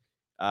 100.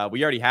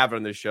 We already have it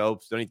on the show,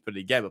 so don't need to put it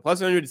again. But plus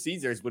 100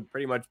 Caesars would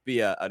pretty much be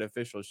an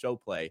official show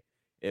play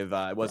if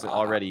it wasn't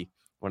already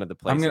one of the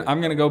plays. I'm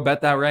gonna go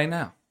bet that right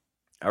now.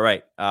 All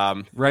right.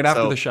 Right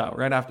after the show.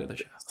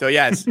 So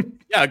yes,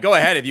 yeah, go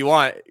ahead if you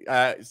want.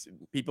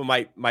 People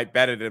might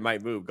bet it and it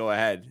might move. Go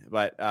ahead.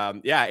 But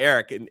yeah,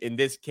 Eric, in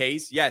this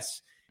case,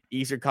 yes,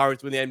 Eastern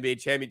Conference win the NBA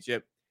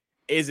championship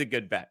is a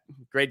good bet.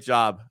 Great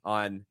job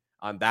on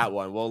that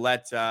one. We'll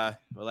let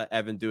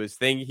Evan do his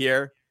thing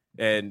here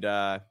and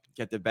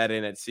get the bet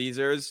in at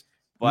Caesars.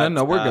 But,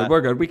 no, we're good.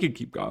 We're good. We could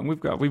keep going.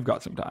 We've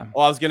got some time.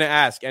 Well, I was going to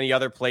ask any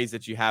other plays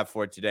that you have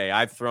for today.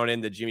 I've thrown in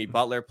the Jimmy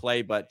Butler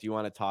play, but do you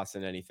want to toss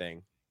in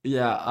anything?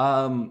 Yeah,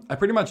 I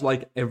pretty much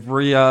like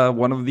every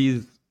one of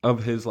these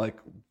of his like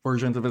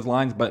versions of his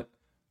lines, but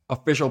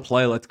official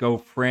play, let's go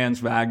Franz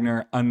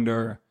Wagner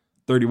under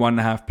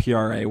 31.5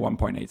 PRA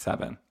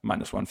 1.87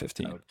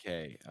 -115.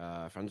 Okay,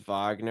 Franz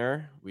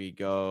Wagner, we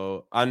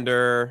go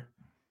under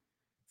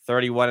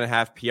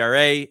 31.5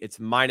 PRA. It's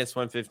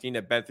 -115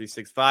 at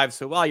Bet365.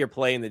 So while you're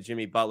playing the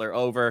Jimmy Butler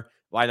over,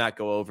 why not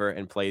go over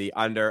and play the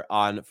under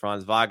on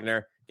Franz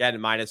Wagner? Again,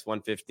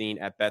 -115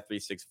 at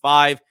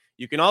Bet365.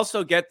 You can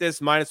also get this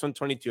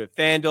 -122 at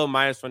FanDuel,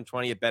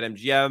 -120 at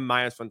BetMGM,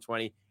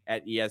 -120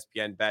 at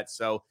ESPN Bet.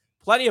 So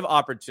plenty of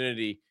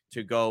opportunity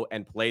to go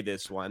and play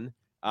this one.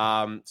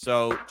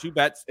 So 2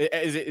 bets.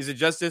 Is it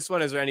just this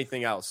one? Is there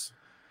anything else?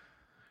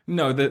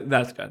 No,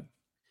 that's good.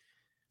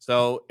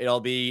 So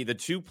it'll be the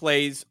 2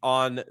 plays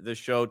on the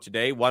show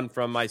today. One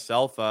from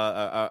myself,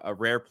 a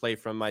rare play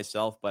from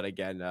myself. But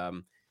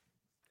again,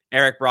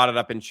 Eric brought it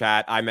up in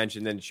chat. I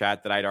mentioned in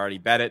chat that I'd already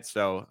bet it,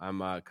 so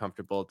I'm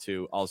comfortable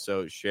to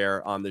also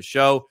share on the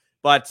show.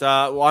 But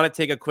I want to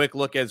take a quick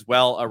look as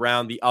well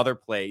around the other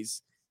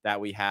plays that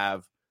we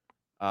have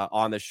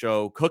on the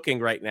show cooking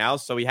right now.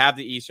 So we have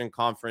the Eastern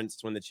Conference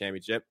to win the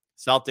championship,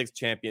 Celtics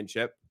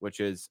championship, which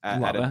is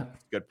at a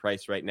good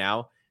price right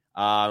now.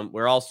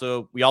 We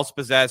also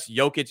possess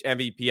Jokic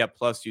MVP at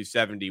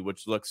 +270,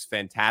 which looks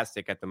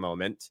fantastic at the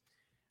moment.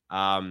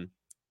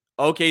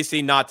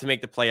 OKC not to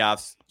make the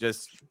playoffs.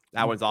 Just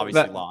that one's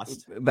obviously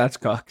lost. That's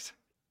cooked.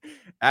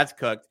 That's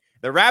cooked.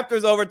 The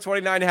Raptors over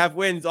 29.5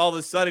 wins all of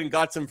a sudden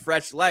got some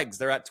fresh legs.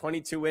 They're at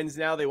 22 wins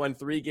now. They won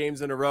 3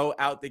 games in a row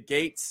out the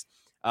gates.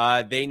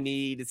 They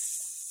need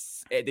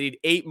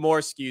 8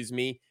 more,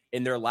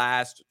 in their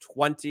last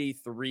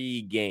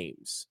 23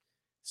 games.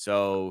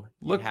 So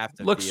you have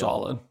to look feel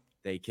solid.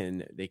 They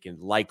can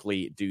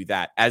likely do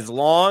that as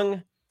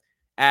long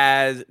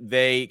as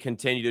they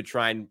continue to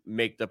try and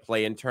make the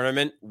play-in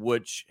tournament,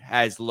 which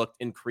has looked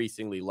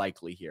increasingly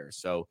likely here.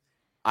 So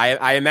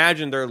I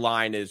imagine their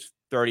line is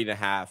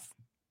 30.5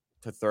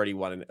 to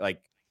 31,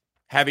 like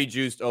heavy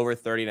juiced over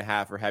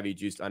 30.5 or heavy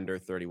juiced under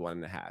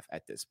 31.5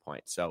 at this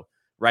point. So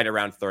right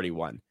around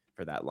 31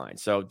 for that line.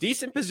 So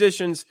decent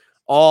positions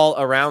all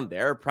around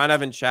there.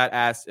 Pranav in chat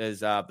asks, is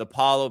the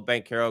Paulo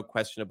Banchero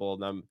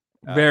questionable?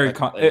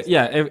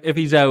 If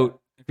he's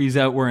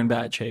out, we're in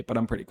bad shape, but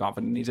I'm pretty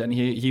confident he's in.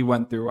 He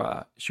went through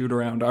a shoot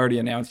around, already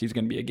announced he's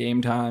going to be a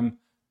game time.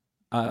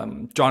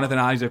 Jonathan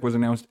Isaac was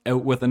announced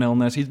out with an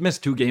illness. He's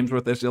missed 2 games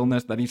with this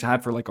illness that he's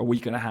had for like a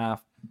week and a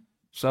half.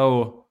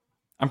 So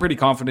I'm pretty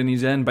confident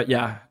he's in. But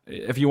yeah,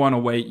 if you want to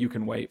wait, you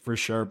can wait for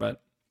sure.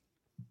 But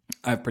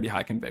I have pretty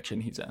high conviction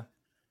he's in.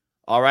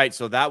 All right,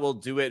 so that will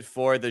do it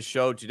for the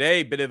show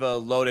today. Bit of a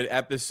loaded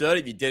episode.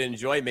 If you did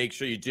enjoy, make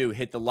sure you do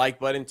hit the like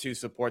button to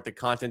support the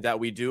content that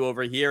we do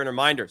over here. And a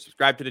reminder,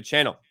 subscribe to the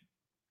channel.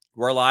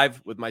 We're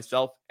live with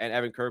myself and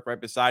Evan Kirk right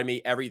beside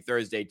me every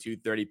Thursday,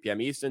 2:30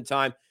 p.m. Eastern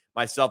time.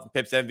 Myself and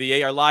Pips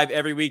NBA are live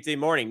every weekday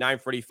morning,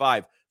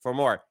 9:45 for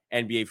more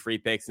NBA free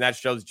picks. And that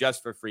show's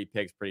just for free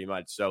picks pretty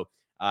much. So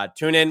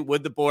tune in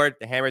with the board,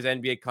 the Hammer's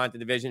NBA content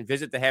division.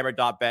 Visit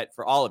thehammer.bet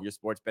for all of your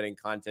sports betting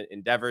content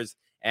endeavors.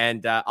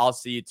 And I'll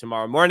see you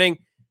tomorrow morning.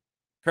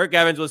 Kirk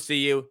Evans will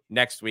see you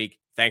next week.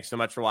 Thanks so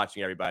much for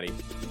watching, everybody.